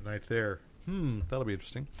night there. That'll be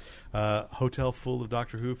interesting. Hotel full of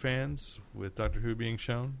Doctor Who fans with Doctor Who being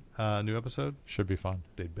shown. New episode. Should be fun.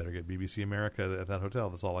 They'd better get BBC America at that hotel.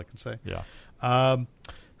 That's all I can say. Yeah.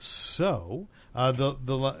 So, like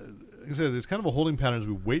I said, it's kind of a holding pattern as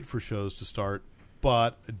we wait for shows to start.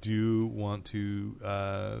 But I do want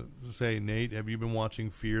to say, Nate, have you been watching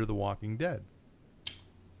Fear the Walking Dead?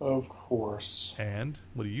 Of course. And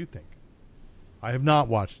what do you think? I have not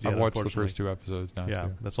watched it yet. I've watched the first 2 episodes now. Yeah,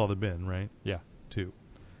 that's all they've been, right? Yeah. 2.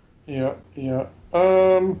 Yeah.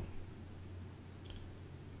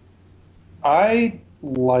 I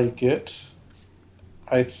like it.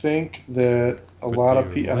 I think that a lot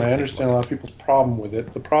of people, and I understand a lot of people's problem with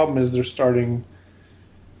it. The problem is they're starting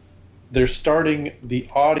the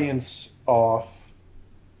audience off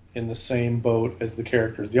in the same boat as the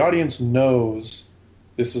characters. The audience knows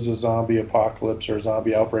this is a zombie apocalypse or a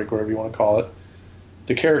zombie outbreak, whatever you want to call it.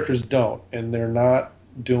 The characters don't, and they're not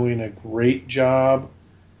doing a great job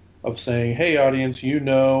of saying, hey, audience,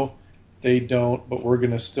 they don't, but we're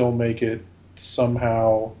going to still make it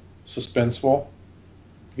somehow suspenseful.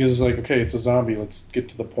 Because it's like, okay, it's a zombie, let's get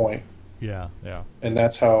to the point. Yeah. And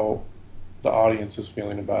that's how the audience is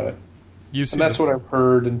feeling about it. And that's what I've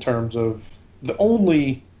heard in terms of the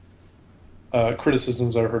only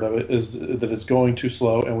criticisms I've heard of it is that it's going too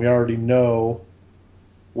slow, and we already know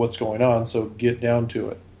what's going on, so get down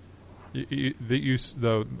to it.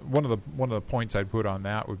 One of the points I'd put on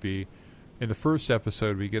that would be, in the first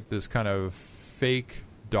episode, we get this kind of fake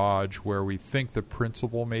dodge where we think the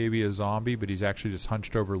principal may be a zombie, but he's actually just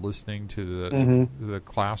hunched over listening to the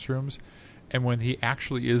classrooms. And when he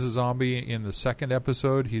actually is a zombie in the second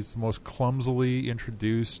episode, he's the most clumsily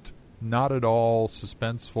introduced, not at all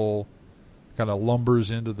suspenseful, kind of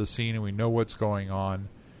lumbers into the scene, and we know what's going on.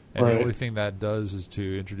 And the only thing that does is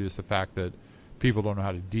to introduce the fact that people don't know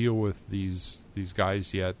how to deal with these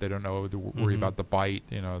guys yet. They don't know to worry about the bite.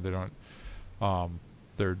 They don't.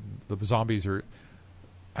 The zombies are.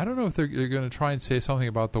 I don't know if they're going to try and say something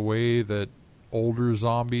about the way that older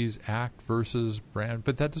zombies act versus brand,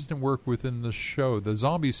 but that doesn't work within the show. The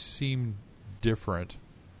zombies seem different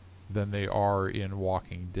than they are in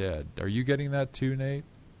Walking Dead. Are you getting that too, Nate?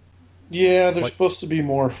 Yeah, they're supposed to be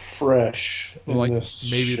more fresh in this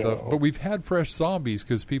show. But we've had fresh zombies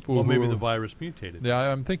because people. Well, maybe the virus mutated.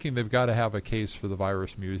 Yeah, I'm thinking they've got to have a case for the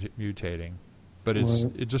virus mutating, but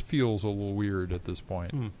it just feels a little weird at this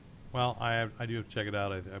point. Well, I do have to check it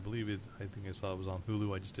out. I believe it. I think I saw it was on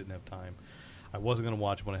Hulu. I just didn't have time. I wasn't going to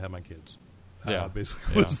watch it when I had my kids.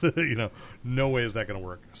 Basically, was no way is that going to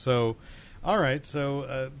work. So, all right.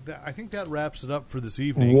 So I think that wraps it up for this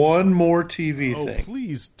evening. One more TV thing. Oh,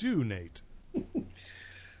 please do, Nate.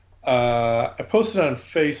 I posted on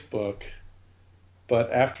Facebook,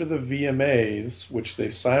 but after the VMAs, which they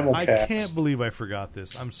simulcast, I can't believe I forgot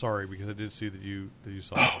this. I'm sorry because I did see that you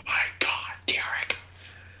saw. Oh my God, Derek!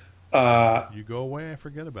 You go away, I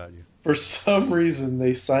forget about you. For some reason,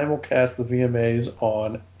 they simulcast the VMAs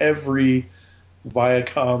on every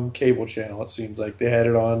Viacom cable channel. It seems like they had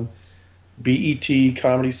it on BET,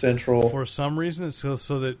 Comedy Central. For some reason, it's so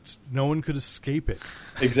that no one could escape it.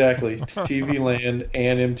 Exactly, TV Land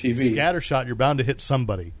and MTV. Scattershot, you're bound to hit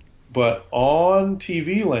somebody. But on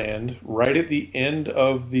TV Land, right at the end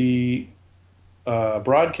of the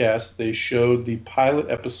broadcast, they showed the pilot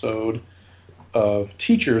episode of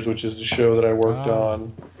Teachers, which is the show that I worked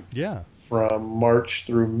on from March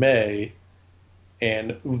through May.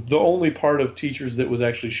 And the only part of Teachers that was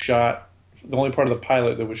actually shot, the only part of the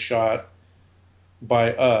pilot that was shot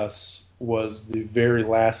by us was the very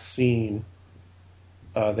last scene.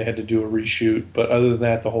 They had to do a reshoot, but other than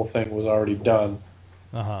that, the whole thing was already done.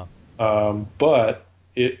 But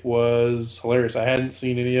it was hilarious. I hadn't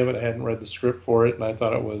seen any of it. I hadn't read the script for it, and I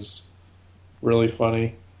thought it was really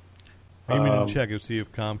funny. Maybe to check and see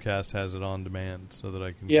if Comcast has it on demand so that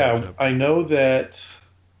I can catch up. I know that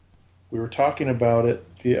we were talking about it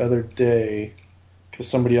the other day because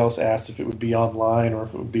somebody else asked if it would be online or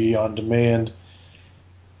if it would be on demand.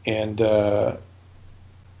 And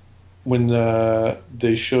when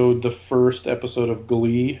they showed the first episode of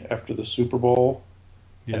Glee after the Super Bowl,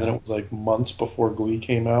 and then it was like months before Glee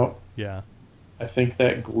came out, I think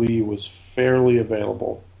that Glee was fairly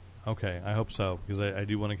available. Okay, I hope so, because I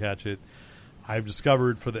do want to catch it. I've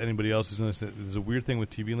discovered, for anybody else who's doing this, there's a weird thing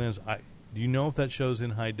with TV Lands. Do you know if that show's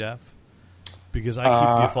in high def? Because I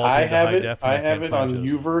keep defaulting to high def. I have it on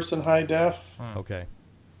Uverse in high def. Okay.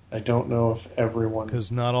 I don't know if everyone...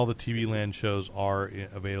 Because not all the TV Land shows are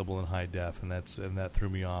available in high def, and that threw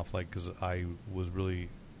me off, because I was really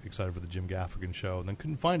excited for the Jim Gaffigan show, and then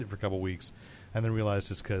couldn't find it for a couple of weeks, and then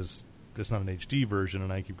realized it's because there's not an HD version,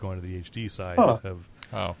 and I keep going to the HD side of...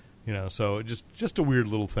 Oh. So just a weird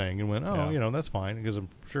little thing, and went, that's fine, because I'm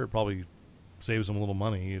sure it probably saves them a little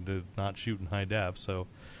money to not shoot in high def. So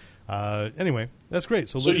anyway, that's great.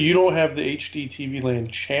 So you don't have the HD TV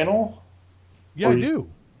Land channel? Yeah, I do.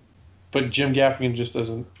 But Jim Gaffigan just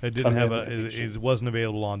doesn't. It didn't have it wasn't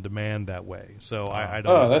available on demand that way. So I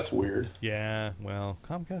don't. Oh, that's weird. Yeah, well,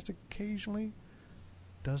 Comcast occasionally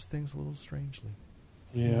does things a little strangely.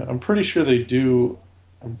 Yeah, I'm pretty sure they do.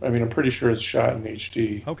 I'm pretty sure it's shot in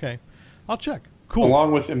HD. Okay, I'll check. Cool.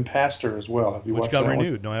 Along with Impastor as well. Have you Which watched got that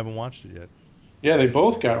renewed? one? No, I haven't watched it yet. Yeah, they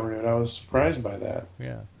both got renewed. I was surprised by that.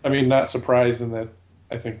 Yeah. I mean, not surprised in that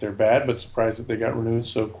I think they're bad, but surprised that they got renewed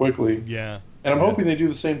so quickly. Yeah. And I'm hoping they do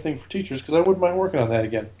the same thing for Teachers, because I wouldn't mind working on that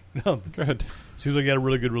again. No, good. Seems like you had a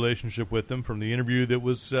really good relationship with them from the interview that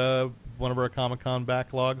was one of our Comic-Con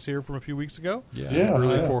backlogs here from a few weeks ago. Yeah,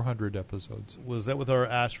 early 400 episodes. Was that with our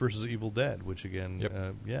Ash versus Evil Dead, which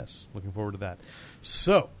again, yes, looking forward to that.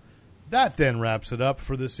 So, That then wraps it up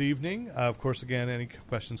for this evening. Of course, again, any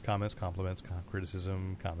questions, comments, compliments,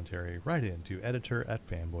 criticism, commentary, write in to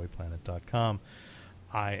editor@fanboyplanet.com.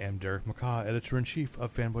 I am Derek McCaw, editor-in-chief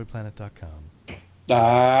of fanboyplanet.com.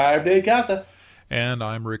 I'm Dave Costa. And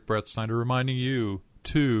I'm Rick Brett Snyder, reminding you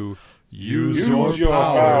to use your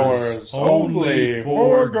powers only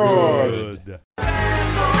for good. I'll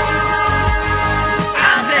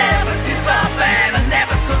never give up and I'll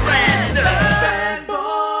never surrender.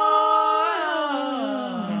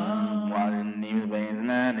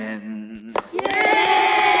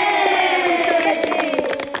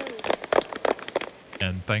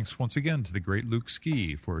 And thanks once again to the great Luke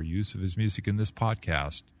Ski for use of his music in this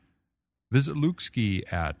podcast. Visit Luke Ski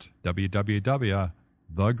at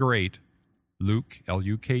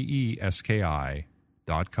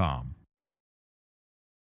www.thegreatlukeski.com.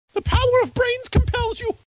 The power of brains compels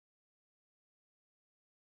you.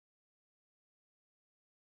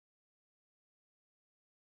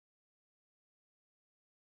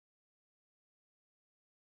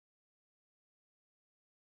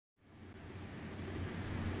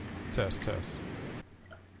 Test.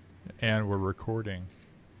 And we're recording.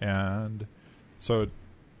 And so, do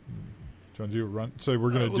you want to do a run? So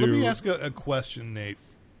we're going to do... Let me ask a question, Nate.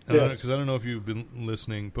 Yes. Because I don't know if you've been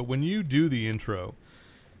listening, but when you do the intro,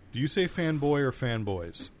 do you say fanboy or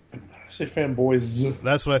fanboys? I say fanboys.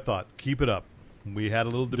 That's what I thought. Keep it up. We had a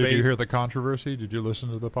little debate. Did you hear the controversy? Did you listen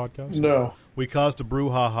to the podcast? No. We caused a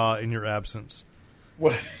brouhaha in your absence.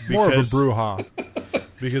 What? More of a brouhaha.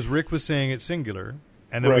 Because Rick was saying it singular,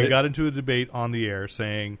 and then we got into a debate on the air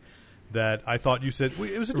saying that I thought you said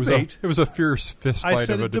it was a debate. It was a fierce fist fight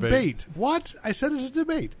of a debate. What? I said it's a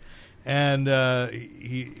debate. And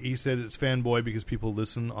he said it's fanboy because people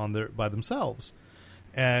listen by themselves.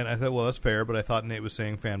 And I thought, well, that's fair, but I thought Nate was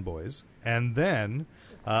saying fanboys. And then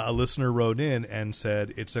a listener wrote in and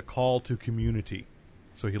said it's a call to community.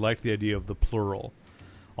 So he liked the idea of the plural.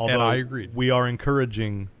 Although and I agreed. We are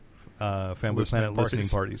encouraging Fanboy Planet listening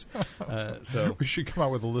parties. So we should come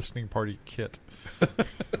out with a listening party kit.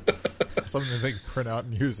 Something they can print out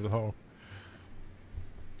and use at home.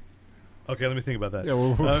 Okay, let me think about that. Yeah,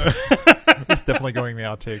 it's definitely going in the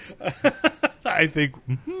outtakes. I think,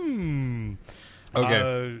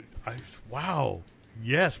 Okay. wow.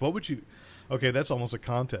 Yes, what would you... Okay, that's almost a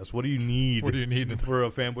contest. What do you need? What do you need for a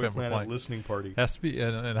Fanboy Planet listening party? Has to be,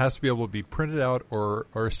 and it has to be able to be printed out or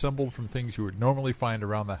assembled from things you would normally find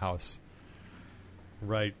around the house.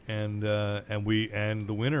 Right, and the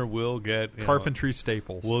winner will get carpentry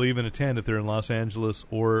staples. We'll even attend if they're in Los Angeles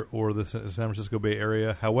or the San Francisco Bay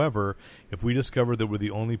Area. However, if we discover that we're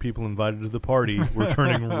the only people invited to the party, we're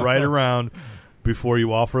turning right around before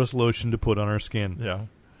you offer us lotion to put on our skin. Yeah,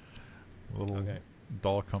 a little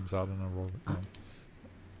doll comes out and I roll it down.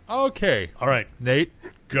 Okay, all right, Nate,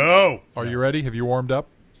 go. Are you ready? Have you warmed up?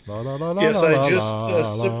 Yes, I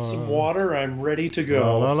just sipped some water. I'm ready to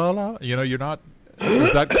go. You know, you're not.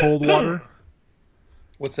 Is that cold water?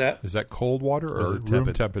 What's that? Is that cold water or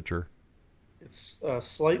room temperature? It's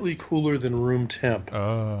slightly cooler than room temp.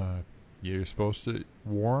 You're supposed to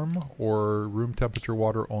warm or room temperature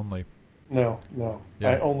water only? No.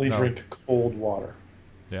 Yeah, I only drink cold water.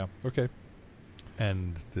 Yeah, okay.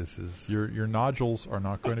 And this is... Your nodules are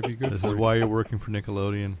not going to be good This for is you. why you're working for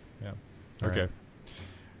Nickelodeon. Yeah. All Okay. right.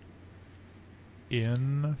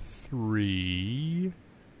 In 3,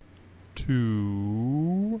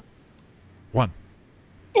 2, 1.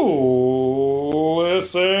 Oh,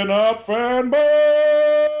 listen up,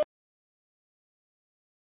 fanboy!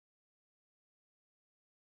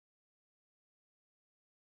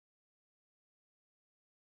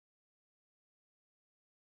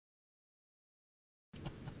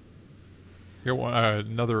 Here,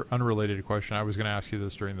 another unrelated question. I was going to ask you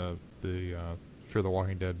this during the Fear the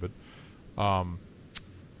Walking Dead, but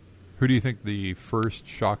who do you think the first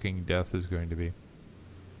shocking death is going to be?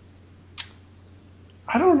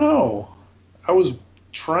 I don't know. I was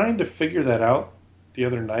trying to figure that out the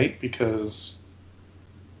other night because,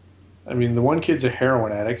 I mean, the one kid's a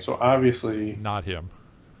heroin addict, so obviously... Not him.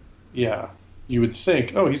 Yeah. You would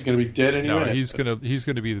think, oh, he's going to be dead any minute. No, he's going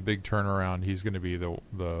to be the big turnaround. He's going to be the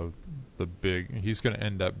big... He's going to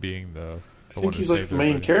end up being the I think he's like the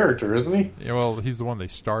main character, isn't he? Yeah, well, he's the one they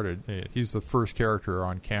started. He's the first character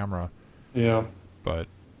on camera. Yeah. But...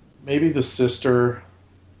 Maybe the sister...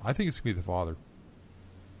 I think it's going to be the father.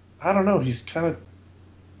 I don't know. He's kind of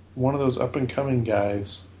one of those up-and-coming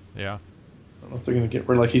guys. Yeah. I don't know if they're going to get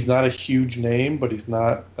rid of... Like, he's not a huge name, but he's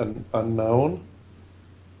not an unknown.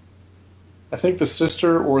 I think the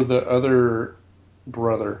sister or the other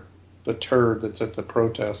brother. the turd that's at the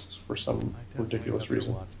protests for some I definitely ridiculous have to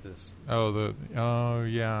reason. watch this. Oh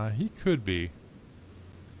yeah, he could be.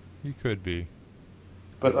 He could be.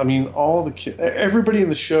 But I mean, all the everybody in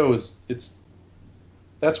the show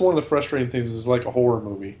that's one of the frustrating things. Is like a horror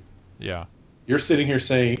movie. Yeah. You're sitting here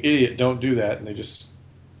saying, "Idiot, don't do that," and they just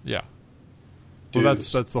Yeah. do Well,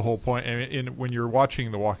 this. that's the whole point. And when you're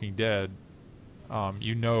watching The Walking Dead,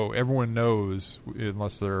 everyone knows,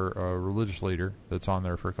 unless they're a religious leader that's on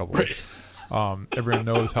there for a couple of everyone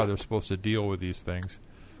knows how they're supposed to deal with these things.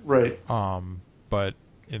 Right. But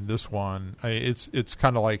in this one, it's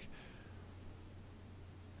kind of like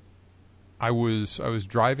I was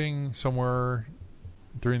driving somewhere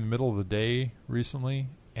during the middle of the day recently,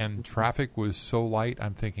 and traffic was so light.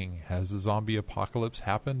 I'm thinking, has the zombie apocalypse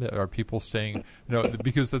happened? Are people staying? No,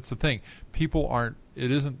 because that's the thing. People aren't.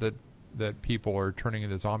 It isn't that people are turning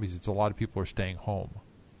into zombies. It's a lot of people are staying home.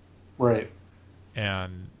 Right.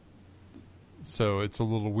 And so it's a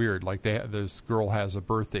little weird. Like this girl has a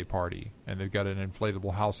birthday party, and they've got an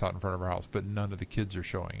inflatable house out in front of her house, but none of the kids are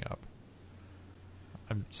showing up.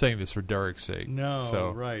 I'm saying this for Derek's sake.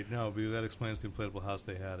 No, right. No, because that explains the inflatable house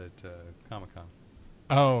they had at Comic-Con.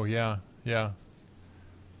 Oh, yeah, yeah.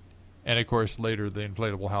 And, of course, later the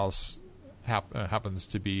inflatable house happens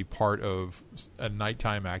to be part of a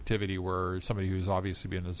nighttime activity where somebody who's obviously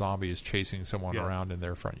been a zombie is chasing someone around in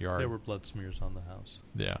their front yard. There were blood smears on the house.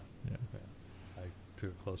 Yeah. I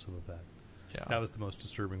took a close-up of that. Yeah. That was the most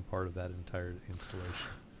disturbing part of that entire installation.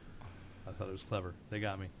 I thought it was clever. They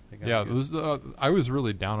got me. I was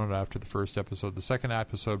really down on it after the first episode. The second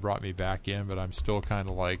episode brought me back in, but I'm still kind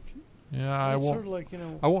of like, I won't. Sort of like,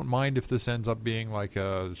 I won't mind if this ends up being like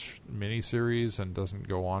a mini series and doesn't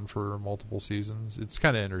go on for multiple seasons. It's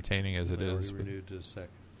kind of entertaining as it is. Renewed to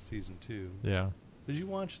season 2. Yeah. Did you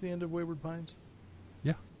watch the end of Wayward Pines?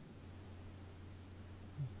 Yeah.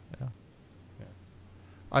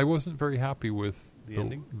 I wasn't very happy with the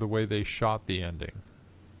ending, the way they shot the ending.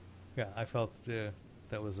 Yeah, I felt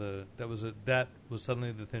that was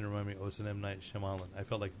suddenly the thing that reminded me. Oh, it's an M. Night Shyamalan. I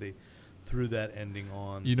felt like they threw that ending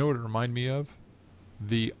on. You know what it reminded me of?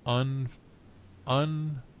 The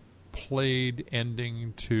unplayed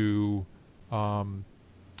ending to Army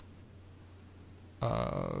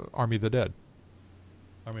of the Dead.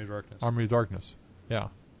 Army of Darkness. Army of Darkness. Yeah.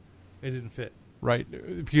 It didn't fit. Right,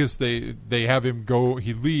 because they have him go.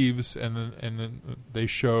 He leaves, and then they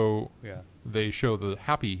show the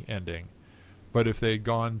happy ending. But if they'd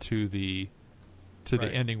gone to the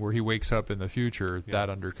ending where he wakes up in the future, that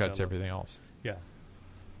undercuts everything else. Yeah,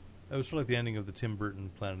 it was sort of like the ending of the Tim Burton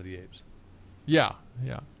Planet of the Apes. Yeah.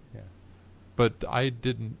 But I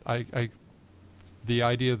didn't. The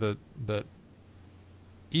idea that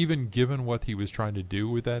even given what he was trying to do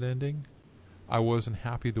with that ending, I wasn't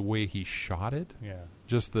happy the way he shot it. Yeah.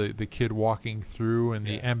 Just the kid walking through and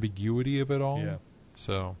the ambiguity of it all. Yeah.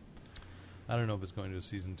 So I don't know if it's going to a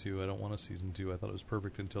season 2. I don't want a season 2. I thought it was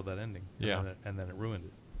perfect until that ending. And then it ruined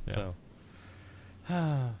it. Yeah. So,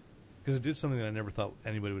 because it did something that I never thought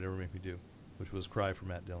anybody would ever make me do, which was cry for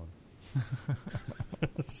Matt Dillon.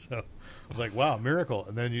 So I was like, wow, miracle.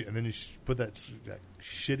 And then you put that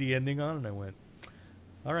shitty ending on, and I went,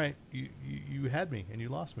 all right, you had me and you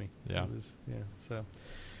lost me. Yeah. So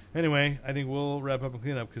anyway, I think we'll wrap up and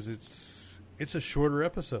clean up because it's a shorter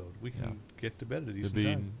episode. We can get to bed at a decent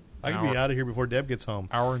time. I can be out of here before Deb gets home.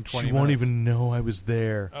 Hour and 20 She minutes. won't even know I was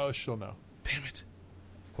there. Oh, she'll know. Damn it.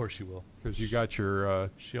 Of course she will. Because you got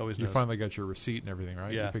your... she always you knows. finally got your receipt and everything,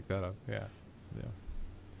 right? Yeah. You picked that up. Yeah.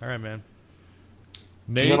 All right, man.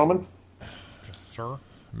 Nate, Gentlemen, sir,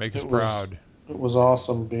 make us proud. It was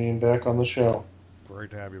awesome being back on the show.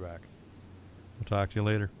 Great to have you back. We'll talk to you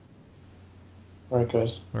later. All right,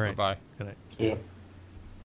 guys. All right. Bye-bye. Good night. See ya.